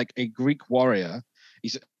dressed like a Greek warrior.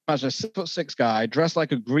 He's a 6'6" guy dressed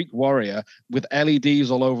like a Greek warrior with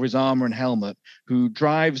LEDs all over his armor and helmet, who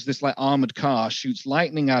drives this like armored car, shoots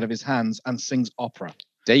lightning out of his hands, and sings opera.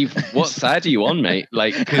 Dave, what side are you on, mate?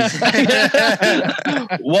 Like, because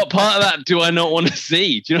what part of that do I not want to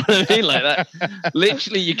see? Do you know what I mean? Like that.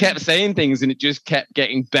 Literally, you kept saying things, and it just kept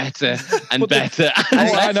getting better and better.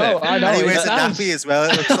 I know. And he wears a nappy as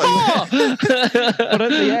well. It looks like. But at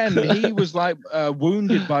the end, he was like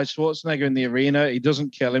wounded by Schwarzenegger in the arena. He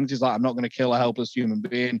doesn't kill him. He's like, I'm not going to kill a helpless human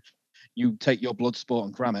being. You take your blood sport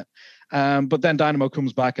and cram it. But then Dynamo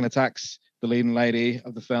comes back and attacks the leading lady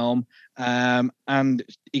of the film, and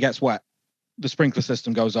he gets wet. The sprinkler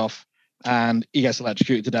system goes off, and he gets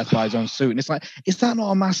electrocuted to death by his own suit. And it's like, is that not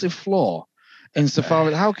a massive flaw? Insofar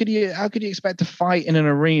as how could you expect to fight in an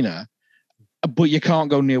arena, but you can't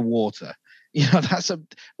go near water? You know,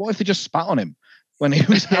 what if they just spat on him when he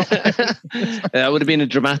was out? That would have been a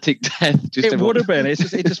dramatic death. It would have been. It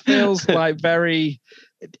just feels like very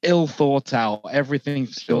ill thought out. Everything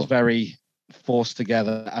feels very forced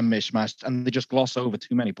together and mishmashed, and they just gloss over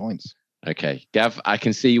too many points. Okay, Gav, I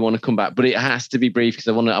can see you want to come back, but it has to be brief because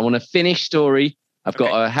I want to finish story. I've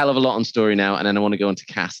got a hell of a lot on story now, and then I want to go on to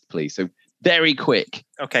cast, please. So very quick.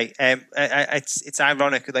 Okay, it's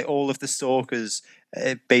ironic, like all of the stalkers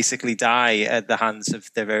basically die at the hands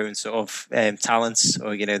of their own sort of talents,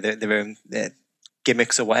 or you know, their own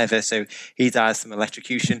gimmicks or whatever. So he dies from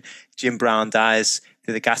electrocution. Jim Brown dies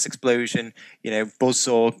through the gas explosion.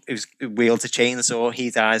 Buzzsaw wields a chainsaw. He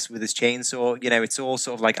dies with his chainsaw. It's all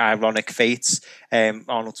sort of like ironic fates.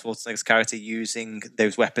 Arnold Schwarzenegger's character using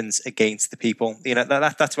those weapons against the people.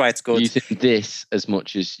 That's why it's good. Using this as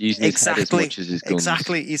much as using his head as much as his guns.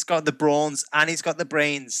 Exactly. He's got the brawns and he's got the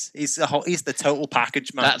brains. He's the total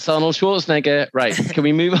package, man. That's Arnold Schwarzenegger. Right. Can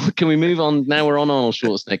we move on? Can we move on? Now we're on Arnold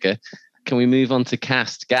Schwarzenegger. Can we move on to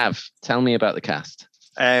cast? Gav, tell me about the cast.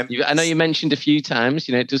 I know you mentioned a few times,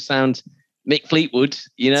 it does sound Mick Fleetwood,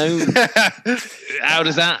 how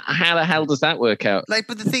the hell does that work out?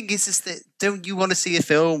 But the thing is that don't you want to see a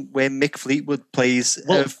film where Mick Fleetwood plays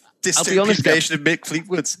dystopian version of Mick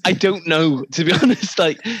Fleetwood? I don't know, to be honest.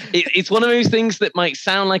 It's one of those things that might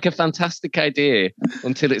sound like a fantastic idea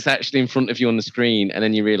until it's actually in front of you on the screen, and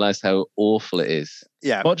then you realize how awful it is.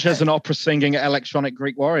 Yeah, much as an opera singing electronic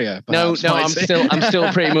Greek warrior. No, I'm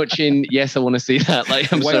still pretty much in. Yes, I want to see that.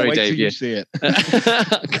 I'm sorry, wait Dave. Till you see it.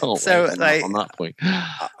 I can't so, wait on that point.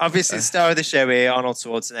 Obviously, the star of the show here, Arnold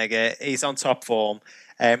Schwarzenegger, he's on top form.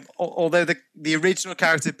 Although the original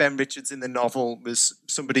character Ben Richards in the novel was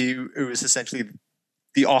somebody who was essentially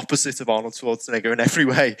the opposite of Arnold Schwarzenegger in every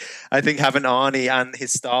way. I think having Arnie and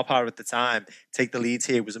his star power at the time take the lead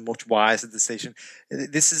here was a much wiser decision.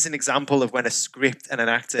 This is an example of when a script and an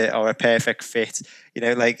actor are a perfect fit.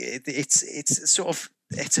 It's sort of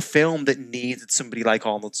it's a film that needed somebody like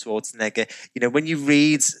Arnold Schwarzenegger. You know, when you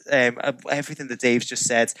read everything that Dave's just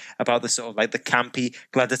said about the sort of like the campy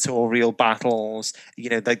gladiatorial battles, you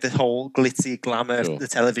know, like the whole glitzy glamour of the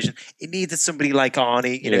television, it needed somebody like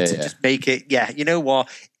Arnie, you know, to just make it. Yeah, you know what?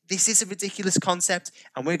 This is a ridiculous concept,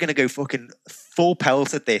 and we're going to go fucking full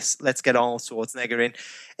pelt at this. Let's get Arnold Schwarzenegger in.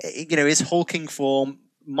 You know, his hulking form,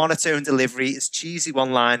 monotone delivery, his cheesy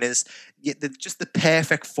one-liners, just the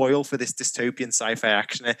perfect foil for this dystopian sci-fi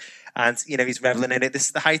actioner. And, you know, he's reveling in it. This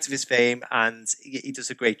is the height of his fame, and he does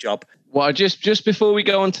a great job. Well, just before we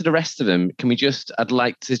go on to the rest of them, I'd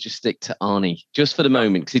like to just stick to Arnie, just for the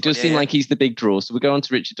moment, because it does seem like he's the big draw. So we'll go on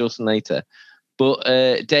to Richard Dawson later.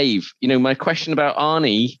 But Dave, you know, my question about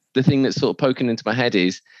Arnie, the thing that's sort of poking into my head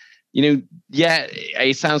is, you know,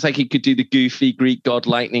 it sounds like he could do the goofy Greek god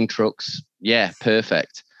lightning trucks. Yeah,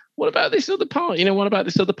 perfect. What about this other part? You know, what about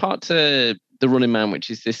this other part to The Running Man, which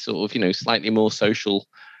is this sort of, you know, slightly more social,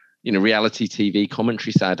 you know, reality TV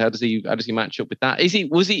commentary side? How does he match up with that? Is he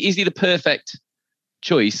the perfect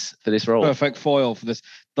choice for this role? Perfect foil for this.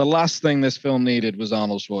 The last thing this film needed was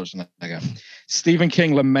Arnold Schwarzenegger. Stephen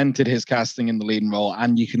King lamented his casting in the leading role,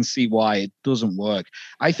 and you can see why it doesn't work.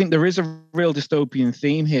 I think there is a real dystopian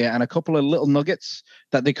theme here, and a couple of little nuggets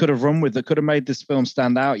that they could have run with that could have made this film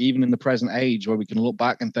stand out, even in the present age, where we can look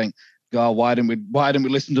back and think, God, why didn't we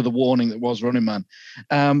listen to the warning that was Running Man?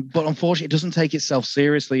 But unfortunately, it doesn't take itself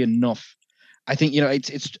seriously enough. I think, you know,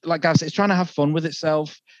 it's like I said, it's trying to have fun with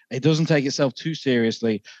itself. It doesn't take itself too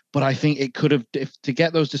seriously, but I think it could have, to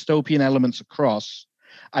get those dystopian elements across,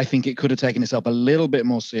 I think it could have taken itself a little bit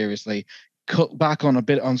more seriously, cut back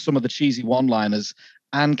on some of the cheesy one-liners,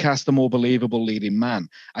 and cast a more believable leading man.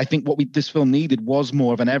 I think what this film needed was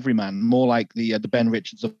more of an everyman, more like the Ben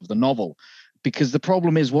Richards of the novel. Because the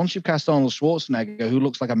problem is, once you've cast Arnold Schwarzenegger, who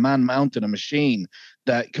looks like a man-mounted, a machine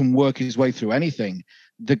that can work his way through anything,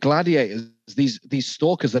 the gladiators, these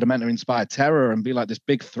stalkers that are meant to inspire terror and be like this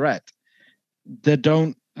big threat, they're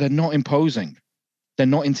not imposing. They're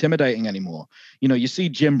not intimidating anymore. You know, you see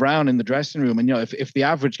Jim Brown in the dressing room, and you know, if the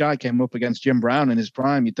average guy came up against Jim Brown in his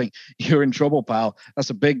prime, you'd think, you're in trouble, pal.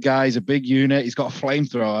 That's a big guy. He's a big unit. He's got a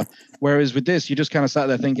flamethrower. Whereas with this, you just kind of sat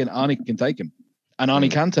there thinking, Arnie can take him. And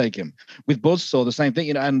Arnie can take him. With Buzzsaw, the same thing,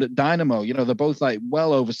 you know, and Dynamo, you know, they're both like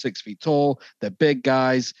well over 6 feet tall. They're big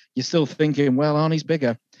guys. You're still thinking, well, Arnie's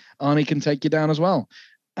bigger. Arnie can take you down as well.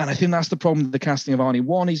 And I think that's the problem with the casting of Arnie.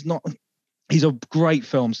 One, he's a great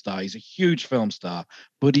film star. He's a huge film star,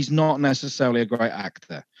 but he's not necessarily a great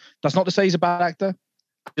actor. That's not to say he's a bad actor.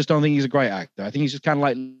 I just don't think he's a great actor. I think he's just kind of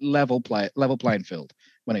like level playing field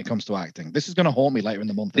when it comes to acting. This is going to haunt me later in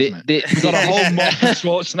the month, isn't it? We've got a whole month of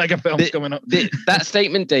Schwarzenegger films coming up. That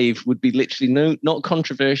statement, Dave, would be literally not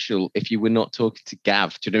controversial if you were not talking to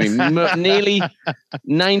Gav. Do you know what I mean? Nearly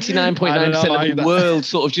 99.9% of the world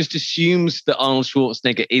sort of just assumes that Arnold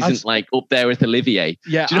Schwarzenegger isn't like up there with Olivier.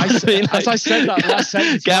 Yeah, do you know what I mean? As I said that last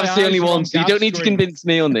sentence, Gav's the only one, so you don't need to convince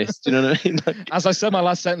me on this. Do you know what I mean? As I said my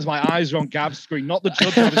last sentence, my eyes are on Gav's screen, not the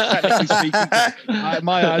judge I was technically speaking to.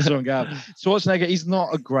 My eyes are on Gav. Schwarzenegger, he's not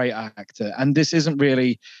a great actor, and this isn't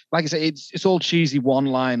really, like I say, it's all cheesy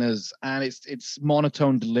one-liners, and it's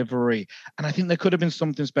monotone delivery. And I think there could have been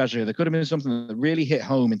something special. There could have been something that really hit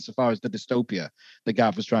home insofar as the dystopia that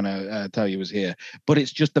Gav was trying to tell you was here. But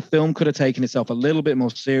it's just the film could have taken itself a little bit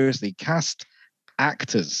more seriously, cast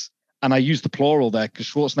actors. And I use the plural there because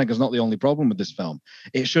Schwarzenegger's not the only problem with this film.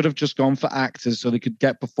 It should have just gone for actors so they could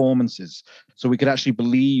get performances, so we could actually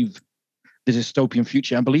believe the dystopian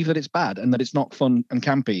future and believe that it's bad and that it's not fun and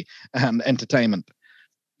campy and entertainment.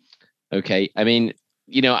 Okay. I mean,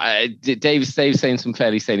 Dave's saying some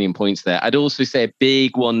fairly salient points there. I'd also say a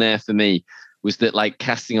big one there for me was that like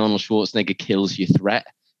casting Arnold Schwarzenegger kills your threat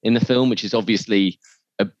in the film, which is obviously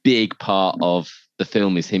a big part of the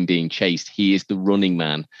film is him being chased. He is the running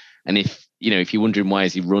man. And if you're wondering why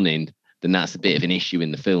is he running, then that's a bit of an issue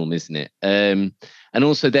in the film, isn't it? And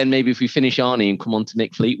also then maybe if we finish Arnie and come on to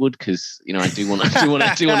Mick Fleetwood, because I do want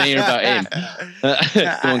to hear about him.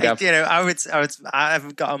 Go on, Gav.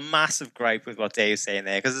 I've got a massive gripe with what Dave's saying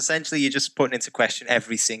there, because essentially you're just putting into question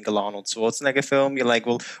every single Arnold Schwarzenegger film. You're like,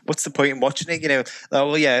 well, what's the point in watching it?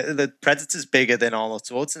 The Predator's bigger than Arnold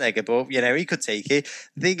Schwarzenegger, but he could take it.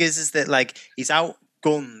 The thing is that like he's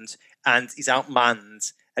outgunned and he's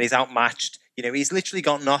outmanned and he's outmatched. He's literally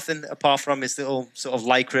got nothing apart from his little sort of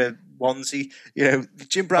lycra onesie.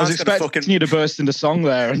 Jim Brown's got a fucking... you to burst into song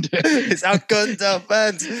there. And it's outgunned,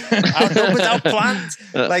 outmanned, outnumbered,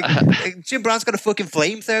 outplanned. Like, Jim Brown's got a fucking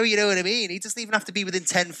flamethrower, you know what I mean? He doesn't even have to be within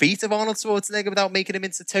 10 feet of Arnold Schwarzenegger without making him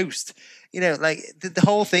into toast. The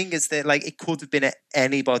whole thing is that, like, it could have been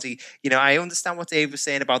anybody. I understand what Dave was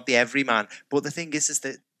saying about the everyman, but the thing is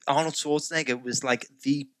that Arnold Schwarzenegger was like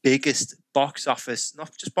the biggest box office,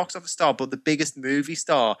 not just box office star, but the biggest movie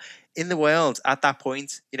star in the world at that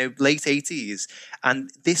point, late 80s. And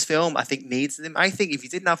this film, I think, needs him. I think if you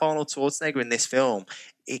didn't have Arnold Schwarzenegger in this film,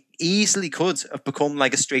 it easily could have become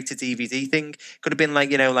like a straight to DVD thing. Could have been like,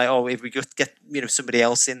 if we could get, somebody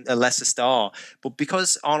else in, a lesser star. But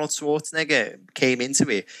because Arnold Schwarzenegger came into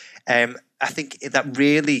it, I think that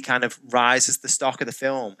really kind of rises the stock of the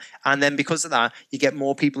film. And then because of that, you get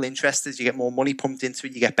more people interested, you get more money pumped into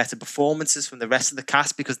it, you get better performances from the rest of the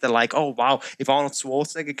cast because they're like, oh, wow, if Arnold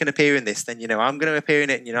Schwarzenegger can appear in this, then, I'm going to appear in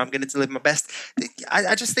it and, I'm going to deliver my best.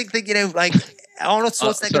 I just think that, Arnold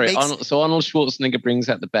Schwarzenegger Arnold Schwarzenegger brings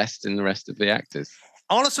out the best in the rest of the actors.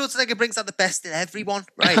 Arnold Schwarzenegger brings out the best in everyone,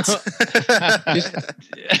 right?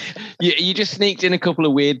 You just sneaked in a couple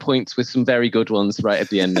of weird points with some very good ones right at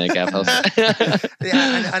the end there, Gav.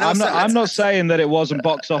 I'm not saying that it wasn't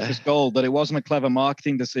box office gold, that it wasn't a clever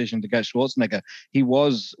marketing decision to get Schwarzenegger. He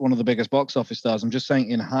was one of the biggest box office stars. I'm just saying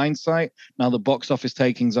in hindsight, now the box office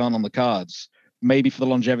takings aren't on the cards, maybe for the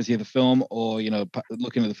longevity of the film or,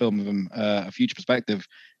 looking at the film from a future perspective,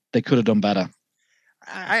 they could have done better.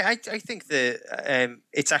 I think that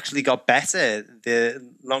it's actually got better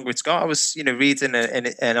the longer it's got. I was reading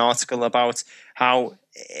an article about how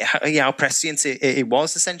prescient it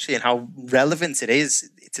was essentially and how relevant it is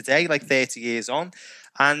today, like 30 years on.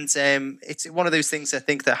 And it's one of those things I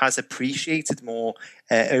think that has appreciated more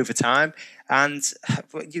over time. And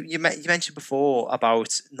you mentioned before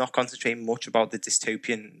about not concentrating much about the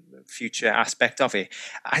dystopian future aspect of it.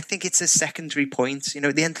 I think it's a secondary point.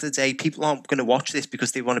 At the end of the day, people aren't going to watch this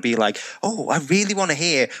because they want to be like, oh, I really want to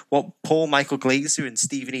hear what Paul Michael Glaser and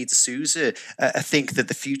Stephen E. D'Souza think that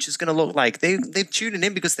the future's going to look like. They're tuning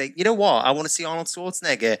in because I want to see Arnold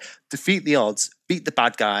Schwarzenegger defeat the odds, beat the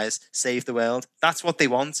bad guys, save the world. That's what they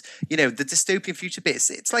want. The dystopian future bit,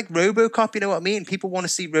 it's like RoboCop, you know what I mean? People want to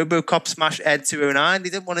see RoboCop smash Ed 209. They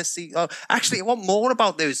didn't want to see... Oh, actually, I want more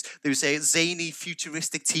about those zany,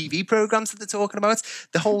 futuristic TV programs that they're talking about.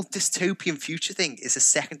 The whole dystopian future thing is a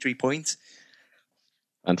secondary point.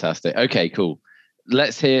 Fantastic. Okay, cool.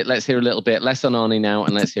 Let's hear a little bit less on Arnie now,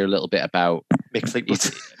 and let's hear a little bit about Mick Fleetwood.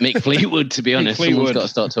 Mick Fleetwood, to be honest. Someone's got to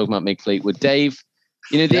start talking about Mick Fleetwood. Dave,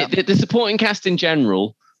 the supporting cast in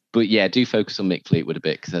general, but yeah, do focus on Mick Fleetwood a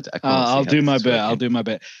bit because I can't. I'll do my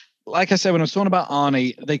bit. Like I said, when I was talking about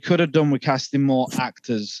Arnie, they could have done with casting more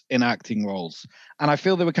actors in acting roles. And I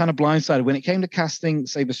feel they were kind of blindsided when it came to casting,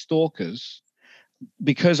 say, the Stalkers,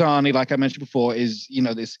 because Arnie, like I mentioned before, is,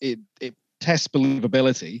 it tests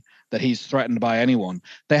believability that he's threatened by anyone.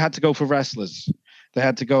 They had to go for wrestlers. They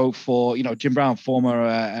had to go for, Jim Brown,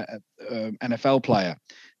 former NFL player.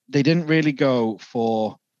 They didn't really go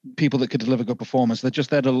for people that could deliver good performance. They're just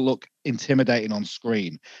there to look intimidating on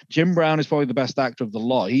screen. Jim Brown is probably the best actor of the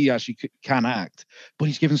lot. He actually can act, but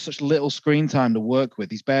he's given such little screen time to work with.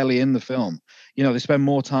 He's barely in the film. They spend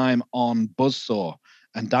more time on Buzzsaw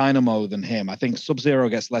and Dynamo than him. I think Sub-Zero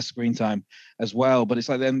gets less screen time as well, but it's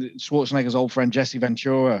like then Schwarzenegger's old friend Jesse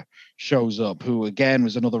Ventura shows up, who again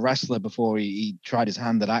was another wrestler before he tried his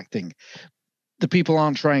hand at acting. The people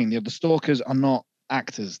aren't trained. The Stalkers are not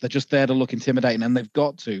actors. They're just there to look intimidating, and they've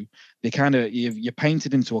got to. They kind of you're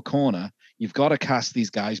painted into a corner. You've got to cast these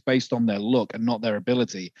guys based on their look and not their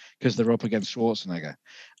ability, because they're up against Schwarzenegger.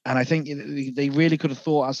 And I think they really could have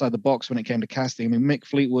thought outside the box when it came to casting. I mean, Mick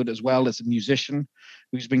Fleetwood as well is a musician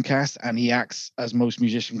who's been cast, and he acts as most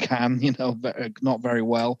musicians can, not very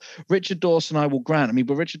well. Richard Dawson, I will grant. I mean,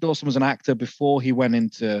 but Richard Dawson was an actor before he went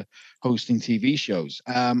into hosting TV shows.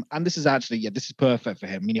 And this is actually, this is perfect for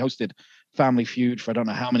him. I mean, he hosted Family Feud for I don't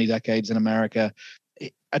know how many decades in America.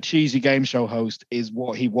 A cheesy game show host is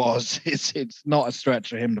what he was. It's not a stretch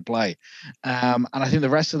for him to play. And I think the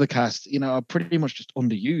rest of the cast, are pretty much just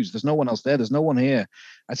underused. There's no one else there. There's no one here.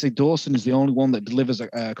 I'd say Dawson is the only one that delivers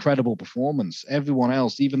a credible performance. Everyone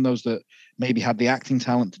else, even those that maybe had the acting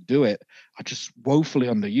talent to do it, are just woefully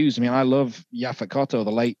underused. I mean, I love Yaphet Kotto,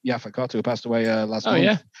 the late Yaphet Kotto, who passed away last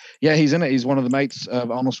month. Yeah, he's in it. He's one of the mates of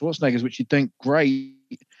Arnold Schwarzenegger's, which you'd think great.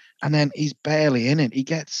 And then he's barely in it. He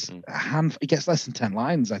gets he gets less than 10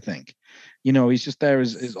 lines, I think. He's just there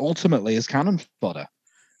as ultimately as cannon fodder.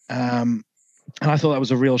 And I thought that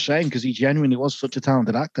was a real shame, because he genuinely was such a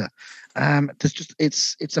talented actor.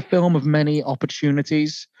 It's a film of many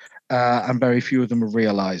opportunities, and very few of them are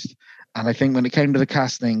realized. And I think when it came to the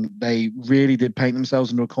casting, they really did paint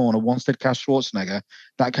themselves into a corner. Once they'd cast Schwarzenegger,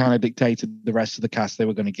 that kind of dictated the rest of the cast they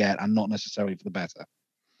were going to get, and not necessarily for the better.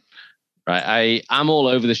 Right, I'm all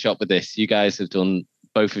over the shop with this. You guys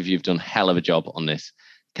both of you have done hell of a job on this.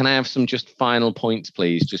 Can I have some just final points,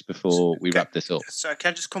 please, just before we wrap this up? So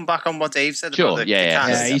can I just come back on what Dave said? Sure, about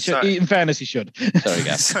yeah. He should, in fairness, he should. Sorry,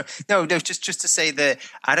 guys. No, just to say that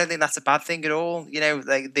I don't think that's a bad thing at all.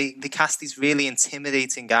 Like they cast these really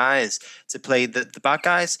intimidating guys to play the bad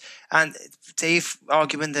guys. And Dave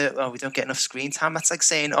arguing that, we don't get enough screen time. That's like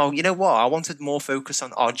saying, you know what? I wanted more focus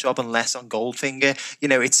on Oddjob and less on Goldfinger.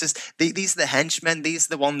 It's just, these are the henchmen. These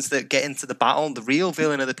are the ones that get into the battle. The real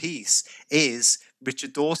villain of the piece is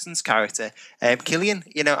Richard Dawson's character, Killian,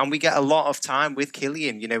 and we get a lot of time with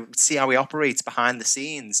Killian, see how he operates behind the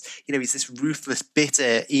scenes. He's this ruthless,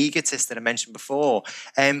 bitter egotist that I mentioned before.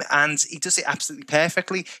 And he does it absolutely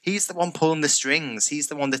perfectly. He's the one pulling the strings. He's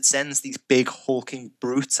the one that sends these big hulking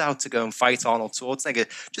brutes out to go and fight Arnold Schwarzenegger.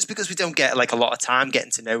 Just because we don't get a lot of time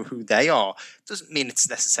getting to know who they are doesn't mean it's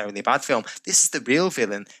necessarily a bad film. This is the real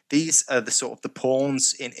villain. These are the sort of the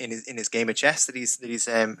pawns in his game of chess that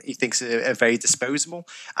he thinks are very disposable.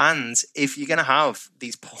 And if you're going to have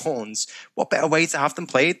these pawns, what better way to have them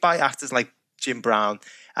played by actors like Jim Brown?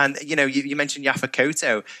 And, you mentioned Yaphet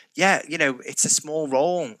Kotto. Yeah, it's a small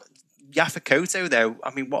role. Yaphet Kotto, though,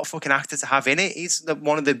 I mean, what a fucking actor to have in it. He's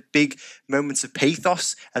one of the big moments of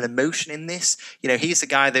pathos and emotion in this. He's a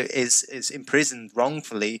guy that is imprisoned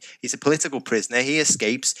wrongfully. He's a political prisoner. He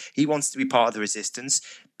escapes. He wants to be part of the resistance.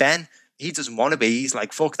 Ben, he doesn't want to be. He's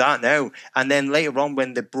like, fuck that, no. And then later on,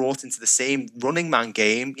 when they're brought into the same Running Man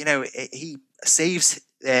game, he saves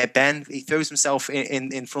Ben. He throws himself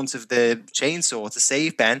in front of the chainsaw to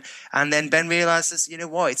save Ben. And then Ben realizes, you know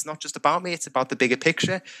what? It's not just about me. It's about the bigger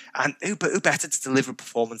picture. And who better to deliver a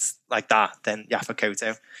performance like that than Yaphet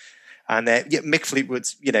Kotto? And Mick Fleetwood,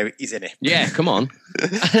 he's in it. Yeah, come on.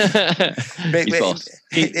 He's boss.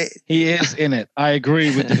 He is in it. I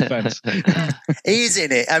agree with the defense. He's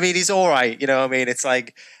in it. I mean, he's all right. It's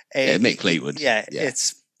like Mick Fleetwood.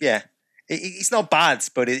 He's not bad,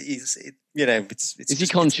 but it's is he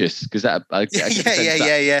conscious? Because that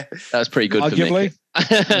that's pretty good. Arguably. For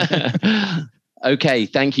Mick. Okay,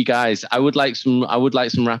 thank you guys. I would like some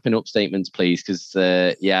wrapping up statements, please, because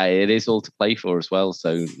it is all to play for as well,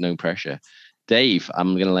 so no pressure. Dave,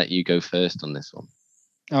 I'm going to let you go first on this one.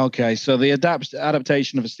 Okay, so the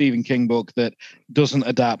adaptation of a Stephen King book that doesn't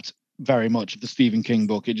adapt very much of the Stephen King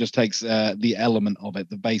book. It just takes the element of it,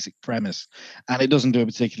 the basic premise, and it doesn't do it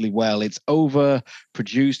particularly well. It's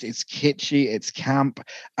overproduced, it's kitschy, it's camp,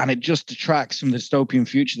 and it just detracts from the dystopian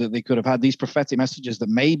future that they could have had. These prophetic messages that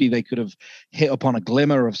maybe they could have hit upon a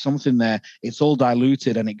glimmer of something there. It's all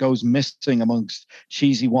diluted, and it goes missing amongst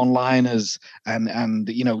cheesy one-liners and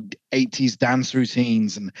 80s dance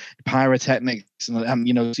routines and pyrotechnics and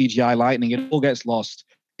CGI lightning. It all gets lost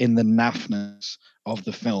in the naffness of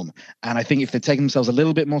the film. And I think if they'd taken themselves a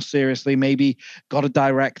little bit more seriously, maybe got a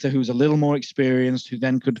director who's a little more experienced, who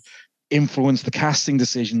then could influence the casting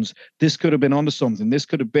decisions, this could have been onto something. This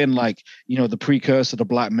could have been like, the precursor to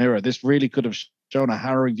Black Mirror. This really could have shown a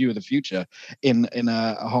harrowing view of the future in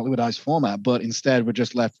a Hollywoodized format. But instead, we're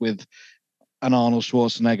just left with an Arnold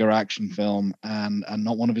Schwarzenegger action film, and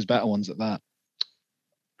not one of his better ones at that.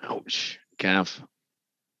 Ouch. Gav.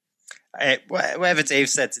 Whatever Dave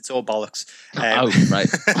said, it's all bollocks. Right.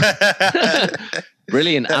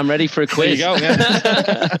 Brilliant. I'm ready for a There quiz. you go.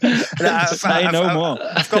 Yeah. Say no more.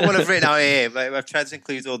 I've got one I've written out here. I've tried to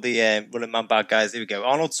include all the Running Man bad guys. Here we go.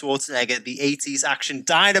 Arnold Schwarzenegger, the 80s action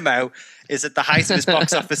dynamo, is at the height of his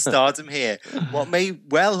box office stardom here. What may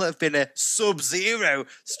well have been a Sub-Zero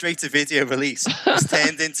straight-to-video release was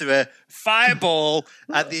turned into a fireball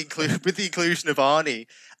with the inclusion of Arnie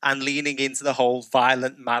and leaning into the whole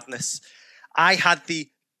violent madness. I had the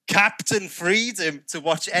Captain Freedom to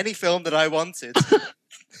watch any film that I wanted.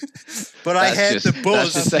 But I heard the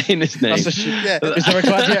buzz. That's just saying his name. Yeah. Is there a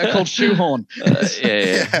gladiator called Shoehorn?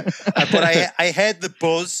 Yeah. But I heard the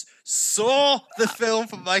buzz, saw the film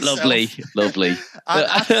for myself. Lovely. I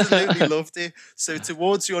absolutely loved it. So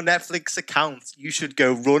towards your Netflix account, you should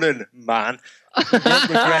go Running Man. You won't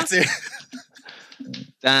regret it.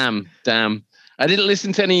 Damn. I didn't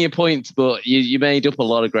listen to any of your points, but you made up a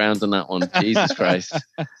lot of ground on that one. Jesus Christ.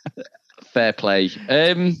 Fair play.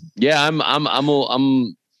 Yeah,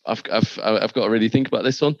 I've got to really think about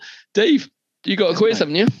this one. Dave, you got a quiz,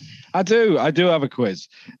 haven't you? I do have a quiz.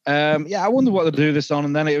 I wonder what to do this on,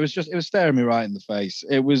 and then it was staring me right in the face.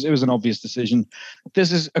 It was an obvious decision.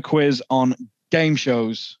 This is a quiz on game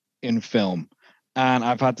shows in film, and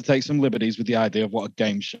I've had to take some liberties with the idea of what a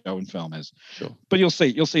game show in film is. Sure. But you'll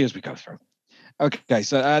see as we go through. Okay,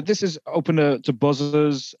 so this is open to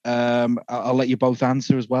buzzers. I'll let you both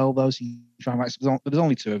answer as well, though. So you try and there's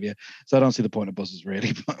only two of you, so I don't see the point of buzzers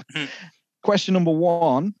really. Question number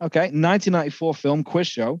one. Okay, 1994 film quiz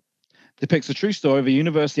show depicts a true story of a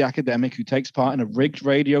university academic who takes part in a rigged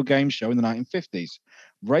radio game show in the 1950s.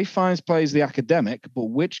 Ralph Fiennes plays the academic, but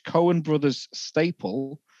which Coen Brothers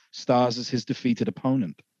staple stars as his defeated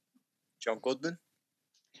opponent? John Goodman.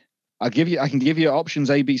 I can give you options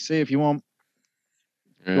A, B, C if you want.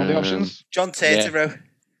 You want the options? John Turturro.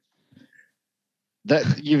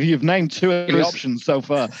 That you've named two of the options so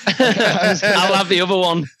far. I'll have the other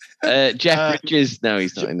one. Jeff Bridges. No,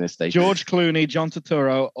 he's not in this stage. George Clooney, John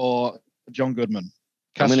Turturro, or John Goodman.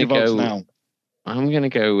 Cast your votes now. I'm going to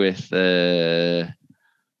go with. I'm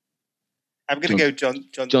going to go John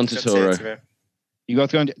Turturro. You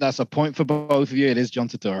got to go. That's a point for both of you. It is John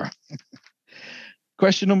Turturro.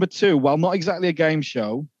 Question number two. While not exactly a game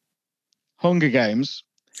show, Hunger Games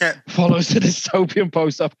follows a dystopian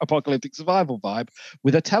post-apocalyptic survival vibe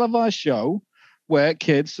with a televised show where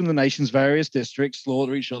kids from the nation's various districts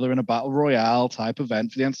slaughter each other in a battle royale type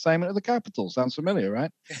event for the entertainment of the capital. Sounds familiar, right?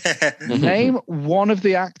 Name one of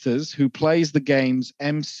the actors who plays the game's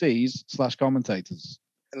MCs/commentators.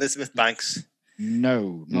 Elizabeth Banks.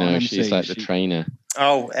 No, she's like the trainer.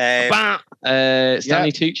 Oh,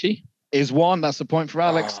 Stanley Tucci is one. That's a point for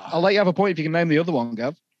Alex. I'll let you have a point if you can name the other one,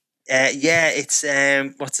 Gav. It's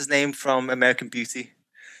what's his name from American Beauty?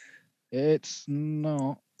 It's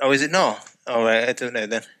not. Oh, is it not? Oh, I don't know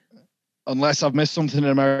then. Unless I've missed something in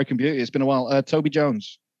American Beauty. It's been a while. Toby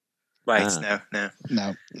Jones. Right,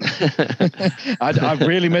 no. I've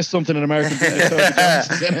really missed something in American Beauty. Toby Jones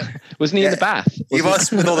is in it. Wasn't he in the bath? He was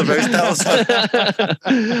with all the rose petals.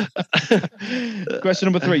 Question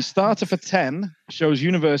number three. Starter for 10 shows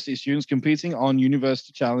university students competing on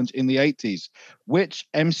University Challenge in the 80s. Which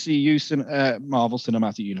MCU Marvel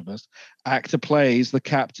Cinematic Universe actor plays the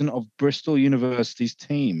captain of Bristol University's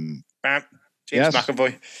team? James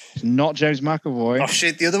McAvoy. It's not James McAvoy. Oh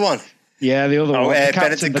shit, the other one. Yeah, the other one.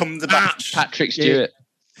 Benedict Cumberbatch. Patrick Stewart.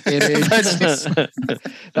 It is.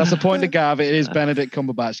 That's a point to Gav. It is Benedict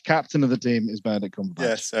Cumberbatch. Captain of the team is Benedict Cumberbatch.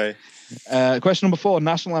 Yeah, sorry. Question number four.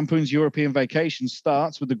 National Lampoon's European Vacation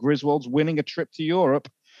starts with the Griswolds winning a trip to Europe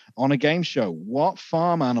on a game show. What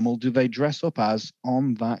farm animal do they dress up as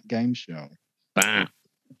on that game show?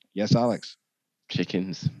 Yes, Alex.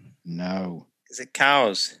 Chickens. No. Is it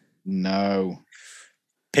cows? No.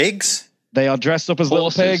 Pigs? They are dressed up as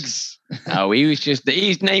Horses. little pigs. Oh,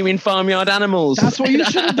 he's naming farmyard animals. That's what you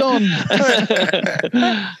should have done.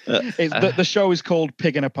 The show is called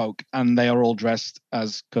Pig in a Poke, and they are all dressed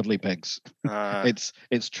as cuddly pigs. It's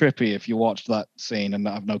trippy if you watch that scene and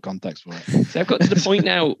have no context for it. So I've got to the point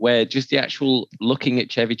now where just the actual looking at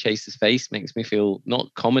Chevy Chase's face makes me feel not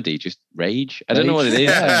comedy, just rage. I don't know what it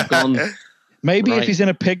is. I've gone. Maybe if he's in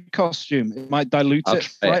a pig costume, it might dilute it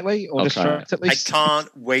slightly or distract at least. I can't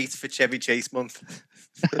wait for Chevy Chase month.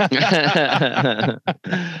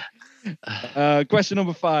 Question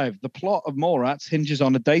number 5. The plot of Mallrats hinges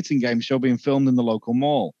on a dating game show being filmed in the local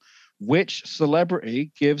mall. Which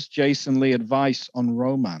celebrity gives Jason Lee advice on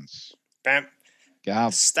romance? Bam.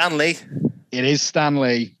 Gav. Stanley. It is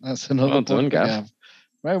Stanley. That's another well done, Gav.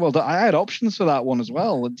 Very well done. I had options for that one as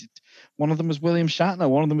well. One of them was William Shatner.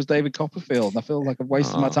 One of them was David Copperfield. I feel like I've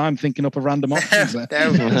wasted my time thinking up a random options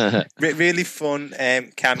there. Really fun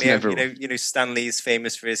cameo. Never. You know, Stan Lee's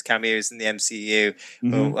famous for his cameos in the MCU.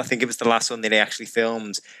 Mhm. Well, I think it was the last one that he actually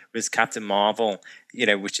filmed was Captain Marvel. You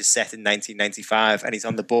know, which is set in 1995, and he's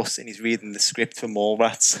on the bus and he's reading the script for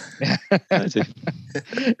Mallrats.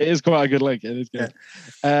 It is quite a good link. It is good.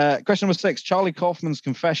 Question number 6. Charlie Kaufman's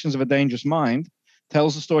Confessions of a Dangerous Mind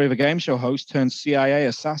tells the story of a game show host turned CIA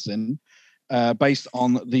assassin based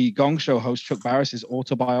on the Gong Show host Chuck Barris's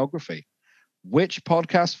autobiography. Which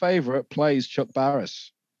podcast favorite plays Chuck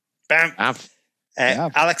Barris? Bam. Yeah.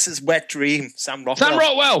 Alex's wet dream, Sam Rockwell. Sam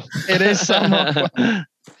Rockwell. It is Sam Rockwell.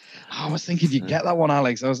 I was thinking you'd get that one,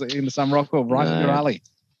 Alex. I was thinking the Sam Rockwell right in your alley.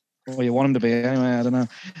 Well, you want him to be anyway. I don't know.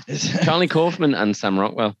 Charlie Kaufman and Sam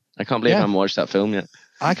Rockwell. I can't believe I haven't watched that film yet.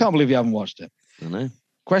 I can't believe you haven't watched it. I know.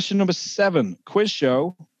 Question number 7. Quiz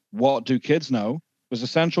show, What Do Kids Know? Was a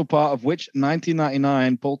central part of which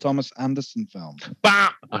 1999 Paul Thomas Anderson film?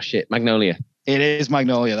 Bah! Oh, shit. Magnolia. It is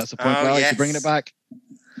Magnolia. That's a point for Alex. Yes. You're bringing it back.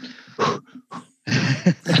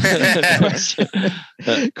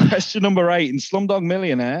 Question number 8. In Slumdog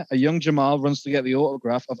Millionaire, a young Jamal runs to get the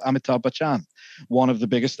autograph of Amitabh Bachchan, one of the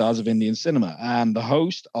biggest stars of Indian cinema and the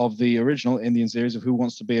host of the original Indian series of Who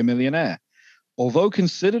Wants to Be a Millionaire. Although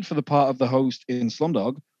considered for the part of the host in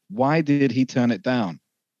Slumdog, why did he turn it down?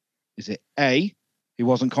 Is it A, he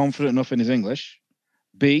wasn't confident enough in his English?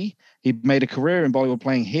 B, he made a career in Bollywood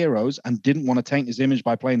playing heroes and didn't want to taint his image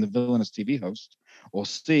by playing the villainous TV host? Or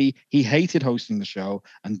C, he hated hosting the show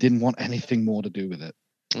and didn't want anything more to do with it?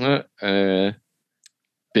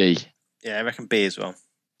 B. Yeah, I reckon B as well.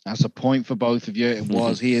 That's a point for both of you. It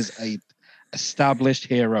was. He is a established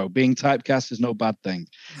hero. Being typecast is no bad thing.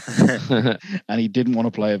 And he didn't want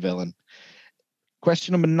to play a villain.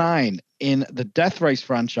 Question number 9. In the Death Race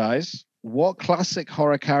franchise, what classic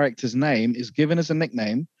horror character's name is given as a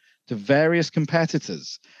nickname to various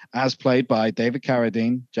competitors, as played by David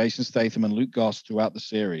Carradine, Jason Statham, and Luke Goss throughout the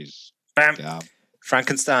series? Bam. Gav.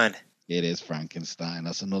 Frankenstein. It is Frankenstein.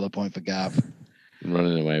 That's another point for Gav. I'm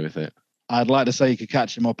running away with it. I'd like to say you could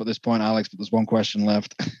catch him up at this point, Alex, but there's one question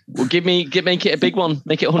left. Well, make it a big one.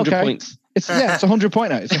 Make it 100 Okay. points. It's a 100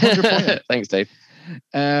 pointer. It's a 100 pointer. Thanks, Dave.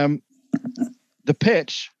 The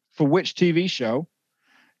pitch for which TV show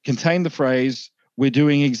contained the phrase, "We're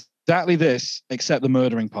doing exactly this except the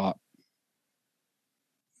murdering part"?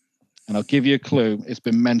 And I'll give you a clue. It's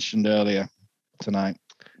been mentioned earlier tonight.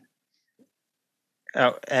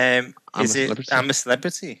 Oh, is it Celebrity. I'm a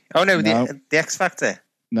Celebrity? Oh no, No. The X Factor.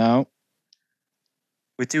 No,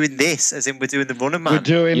 We're doing this, as in we're doing the Running we're Man.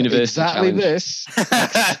 doing University exactly challenge.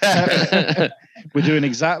 this. We're doing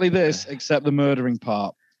exactly this except the murdering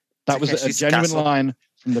part. That was a Takeshi's genuine Castle. line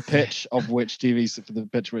from the pitch of which for the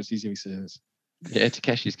pitch of which TV series. Yeah,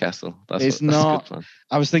 Takeshi's Castle. It's That's not. a good one.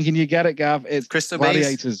 I was thinking you get it, Gav. It's Crystal Maze.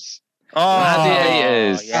 Gladiators. Oh,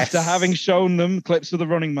 Gladiators. yes. After having shown them clips of the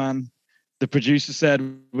Running Man, the producer said,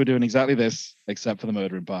 "We're doing exactly this except for the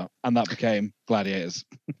murdering part," and that became Gladiators.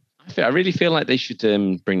 I really feel like they should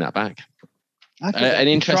bring that back. I think An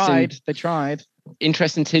interesting- They tried.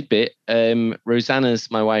 Interesting tidbit. Rosanna's,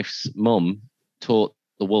 my wife's mum, taught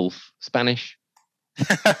the wolf Spanish. Was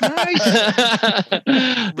he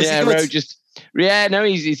Yeah, good? Ro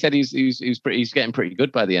he said he's getting pretty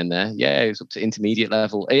good by the end there. Yeah, he was up to intermediate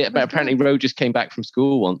level. Yeah, but apparently Ro just came back from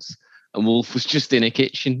school once and Wolf was just in a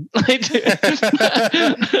kitchen,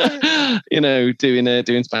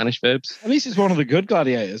 doing Spanish verbs. At least it's one of the good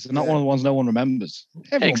gladiators and not one of the ones no one remembers.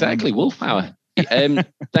 Everyone Exactly, remembers Wolf Power.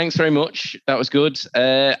 Thanks very much. That was good.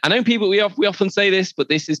 I know people, we often say this, but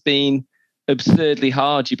this has been absurdly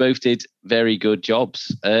hard. You both did very good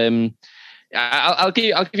jobs. I'll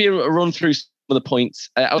give you a run through some of the points.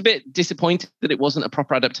 I was a bit disappointed that it wasn't a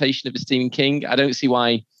proper adaptation of a Stephen King. I don't see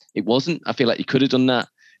why it wasn't. I feel like you could have done that.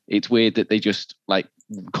 It's weird that they just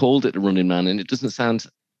called it The Running Man, and it doesn't sound.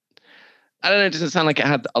 I don't know. It doesn't sound like it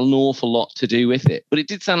had an awful lot to do with it, but it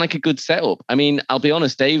did sound like a good setup. I mean, I'll be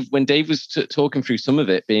honest, Dave. When Dave was talking through some of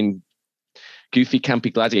it being goofy,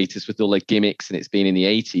 campy gladiators with all like gimmicks, and it's been in the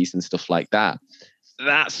 80s and stuff like that.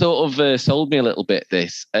 That sort of sold me a little bit.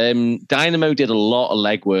 This Dynamo did a lot of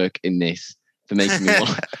legwork in this for making me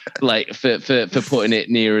want, for putting it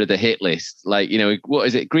nearer the hit list. What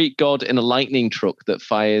is it? Greek god in a lightning truck that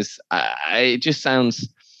fires. It just sounds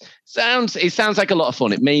like a lot of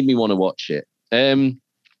fun. It made me want to watch it. I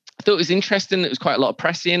thought it was interesting. It was quite a lot of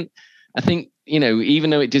prescient. I think even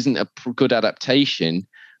though it isn't a good adaptation,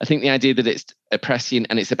 I think the idea that it's a prescient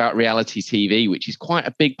and it's about reality TV, which is quite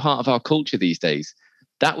a big part of our culture these days,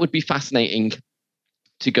 that would be fascinating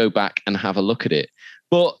to go back and have a look at it.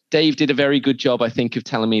 But Dave did a very good job, I think, of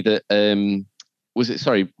telling me that. Was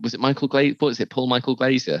it Michael Glazer? What is it? Paul Michael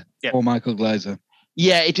Glazer? Yeah. Paul Michael Glazer.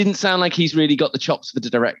 Yeah, it didn't sound like he's really got the chops for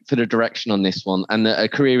the direction on this one, and a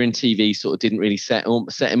career in TV sort of didn't really set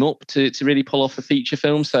him up to really pull off a feature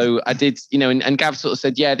film. So I did, and Gav sort of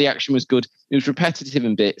said, yeah, the action was good. It was repetitive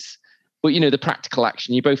in bits, but the practical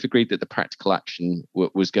action. You both agreed that the practical action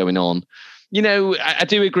was going on. I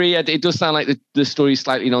do agree. It does sound like the story is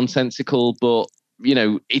slightly nonsensical, but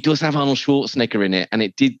it does have Arnold Schwarzenegger in it, and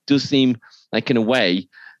it does seem like in a way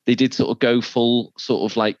they did sort of go full sort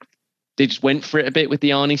of like. They just went for it a bit with the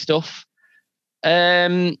Arnie stuff.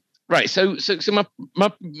 Right. So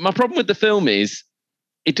my problem with the film is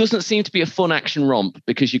it doesn't seem to be a fun action romp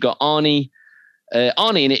because you got Arnie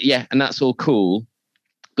in it, yeah, and that's all cool.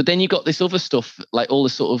 But then you got this other stuff, like all the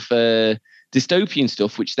sort of dystopian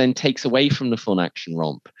stuff, which then takes away from the fun action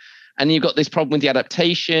romp. And you've got this problem with the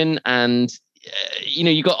adaptation, and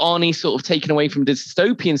you got Arnie sort of taken away from the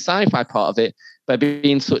dystopian sci-fi part of it by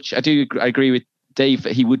being such. I agree with Dave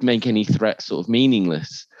that he would make any threat sort of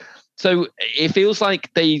meaningless. So it feels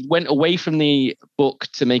like they went away from the book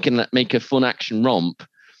to make a fun action romp,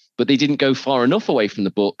 but they didn't go far enough away from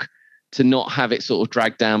the book to not have it sort of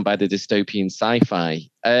dragged down by the dystopian sci-fi.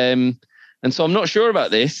 And so I'm not sure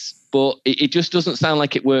about this, but it just doesn't sound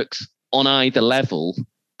like it works on either level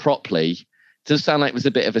properly. It does sound like there's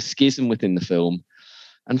a bit of a schism within the film.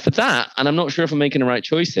 And for that, and I'm not sure if I'm making the right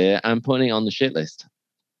choice here, I'm putting it on the shit list.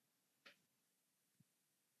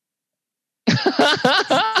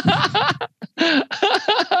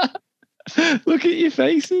 Look at your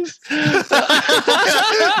faces.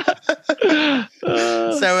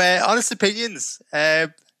 So, honest opinions.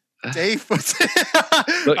 Dave,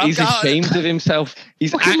 look, he's ashamed of himself.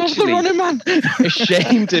 He's love the Running Man.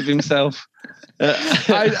 ashamed of himself.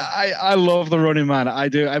 I love the Running Man. I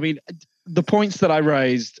do. I mean, the points that I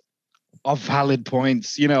raised are valid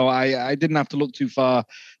points. I didn't have to look too far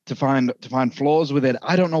to find flaws with it.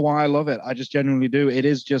 I don't know why I love it. I just genuinely do. It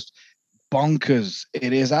is just bonkers.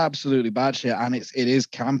 It is absolutely bad shit, and it is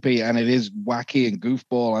campy, and it is wacky and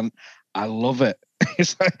goofball, and I love it.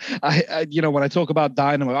 It's like, when I talk about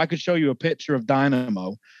Dynamo, I could show you a picture of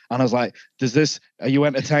Dynamo, and I was like, are you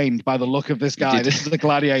entertained by the look of this guy? This is the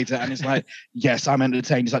Gladiator. And it's like, yes, I'm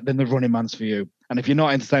entertained. It's like, then the Running Man's for you. And if you're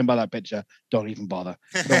not entertained by that picture, don't even bother.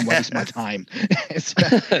 Don't waste my time.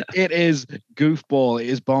 It is goofball. It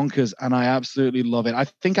is bonkers. And I absolutely love it. I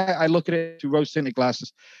think I look at it through rose-tinted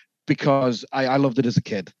glasses because I loved it as a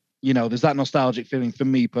kid. There's that nostalgic feeling for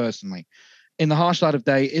me personally. In the harsh light of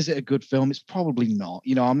day, is it a good film? It's probably not.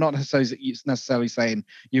 I'm not necessarily saying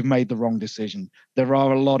you've made the wrong decision. There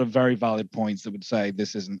are a lot of very valid points that would say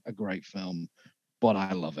this isn't a great film, but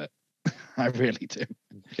I love it. I really do.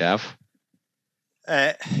 Gav?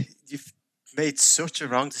 You've made such a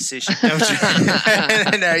wrong decision. No,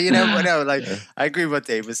 like I agree with what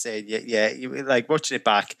Dave was saying. Yeah, you like watching it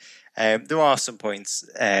back. There are some points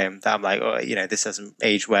that I'm like, this hasn't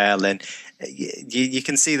aged well, and you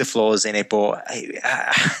can see the flaws in it, but it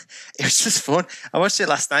was just fun. I watched it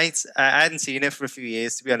last night. I hadn't seen it for a few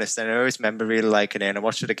years, to be honest, and I always remember really liking it, and I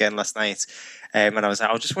watched it again last night, and I was like,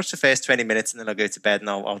 I'll just watch the first 20 minutes and then I'll go to bed and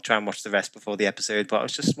I'll try and watch the rest before the episode, but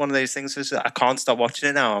it's just one of those things where I can't stop watching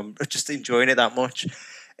it now. I'm just enjoying it that much.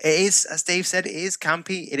 It is, as Dave said, it is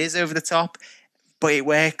campy, it is over the top, but it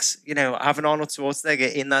works. Having Arnold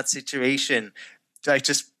Schwarzenegger in that situation, like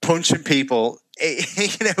just punching people,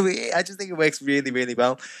 I just think it works really, really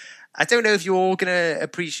well. I don't know if you're all going to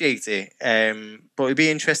appreciate it, but it'd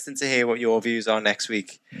be interesting to hear what your views are next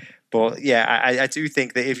week. But yeah, I do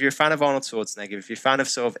think that if you're a fan of Arnold Schwarzenegger, if you're a fan of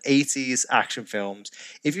sort of 80s action films,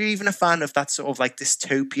 if you're even a fan of that sort of like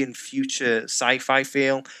dystopian future sci-fi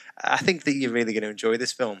feel, I think that you're really going to enjoy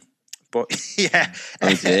this film. But yeah.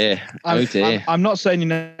 Oh dear. I'm not saying you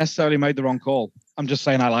necessarily made the wrong call. I'm just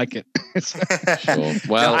saying I like it. Sure.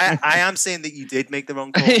 Well, no, I am saying that you did make the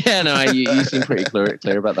wrong call. Yeah, no, you seem pretty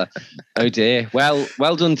clear about that. Oh dear. Well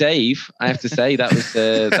done, Dave. I have to say that was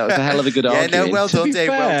a hell of a good argument. Yeah, no, well done,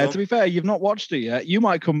 Dave. To be fair, you've not watched it yet. You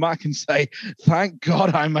might come back and say, "Thank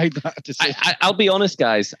God I made that decision." I'll be honest,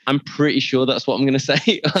 guys. I'm pretty sure that's what I'm going to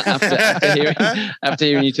say after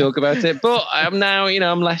hearing you talk about it. But I'm now,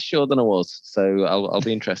 I'm less sure than I was. So I'll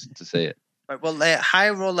be interested to see it. Right, well,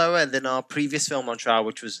 higher or lower than our previous film on trial,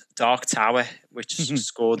 which was Dark Tower, which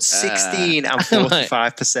scored 16 and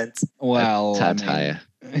 45%. Well, tad higher.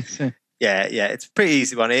 Yeah, it's a pretty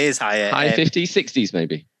easy one. It is higher. High 50s, 60s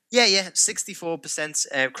maybe. Yeah,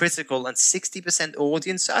 64% critical and 60%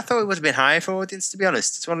 audience. I thought it would have been higher for audience, to be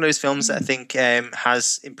honest. It's one of those films that I think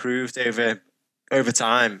has improved over over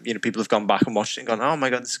time, people have gone back and watched it and gone, "Oh my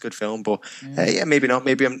god, this is a good film." But maybe not.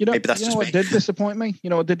 Maybe that's just what me. Did disappoint me?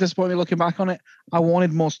 What did disappoint me looking back on it? I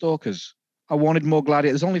wanted more Stalkers. I wanted more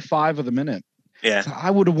Gladiators. There's only 5 of them in it. Yeah. So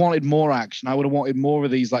I would have wanted more action. I would have wanted more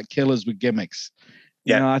of these like killers with gimmicks.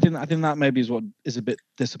 I think that maybe is what is a bit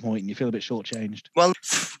disappointing. You feel a bit shortchanged. Well,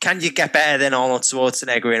 can you get better than Arnold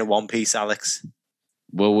Schwarzenegger in a One Piece, Alex?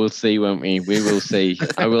 Well, we'll see, won't we? We will see.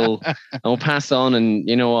 I'll pass on, and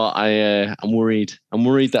you know what? I'm worried. I'm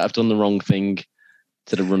worried that I've done the wrong thing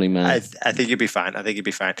to the Running Man. I think you'll be fine. Now,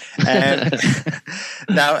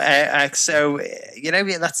 so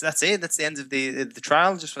that's it. That's the end of the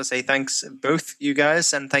trial. Just want to say thanks both you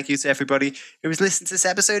guys, and thank you to everybody who was listening to this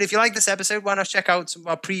episode. If you like this episode, why not check out some of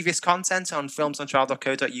our previous content on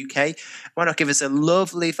filmsontrial.co.uk? Why not give us a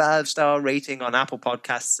lovely 5-star rating on Apple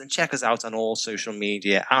Podcasts, and check us out on all social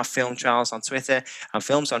media at Film Trials on Twitter and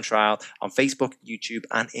Films on Trial on Facebook, YouTube,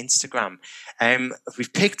 and Instagram.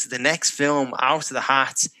 We've picked the next film out of the hat.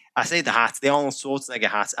 I say the hat, the Arnold Schwarzenegger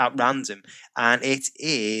hat at random, and it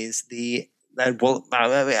is you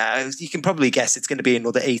can probably guess it's going to be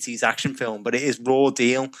another 80s action film, but it is Raw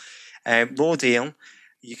Deal. Raw Deal.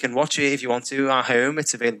 You can watch it if you want to at home.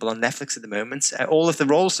 It's available on Netflix at the moment. All of the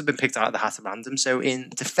roles have been picked out of the hat at random. So in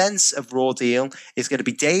defense of Raw Deal is going to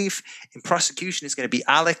be Dave. In prosecution is going to be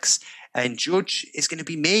Alex. And judge is going to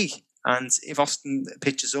be me. And if Austin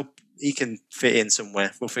pitches up, he can fit in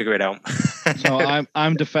somewhere. We'll figure it out. So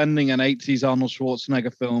I'm defending an 80s Arnold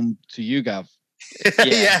Schwarzenegger film to you, Gav.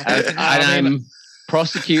 And I'm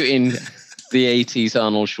prosecuting the 80s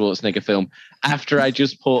Arnold Schwarzenegger film after I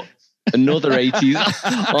just put another 80s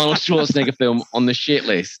Arnold Schwarzenegger film on the shit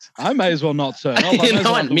list. I may as well not turn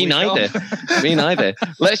up. Me neither. Me neither.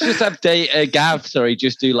 Let's just have Gav,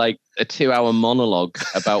 just do like a 2-hour monologue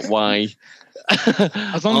about why.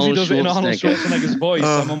 As long as he does it in Arnold Schwarzenegger's voice,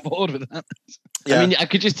 I'm on board with that. Yeah. I mean, I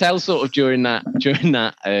could just tell sort of during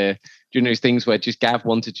those things where just Gav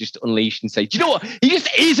wanted to just unleash and say, do you know what? He just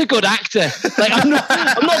is a good actor. Like I'm not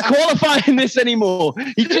qualifying this anymore.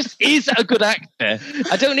 He just is a good actor.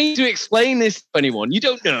 I don't need to explain this to anyone. You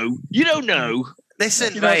don't know.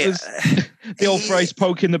 Listen, the old phrase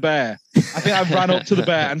 "poking the bear." I think I ran up to the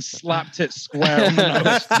bear and slapped it square on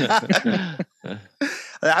the nose.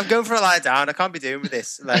 I'm going for a lie down. I can't be doing with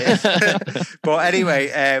this. But anyway,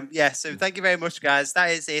 so thank you very much, guys.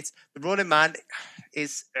 That is it. The Running Man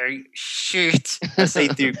is a shit, I say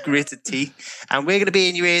through gritted teeth. And we're going to be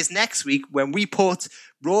in your ears next week when we put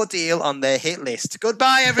Raw Deal on their hit list.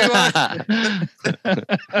 Goodbye, everyone.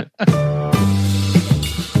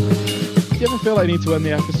 Do you ever feel like you need to end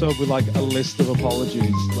the episode with like a list of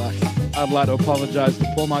apologies? Like, I'd like to apologise to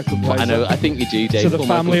Paul Michael Glaser. I know, I think you do, Dave. To the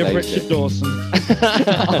family of Richard Dawson,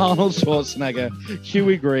 Arnold Schwarzenegger,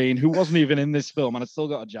 Huey Green, who wasn't even in this film, and I still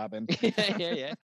got a jab in. Yeah.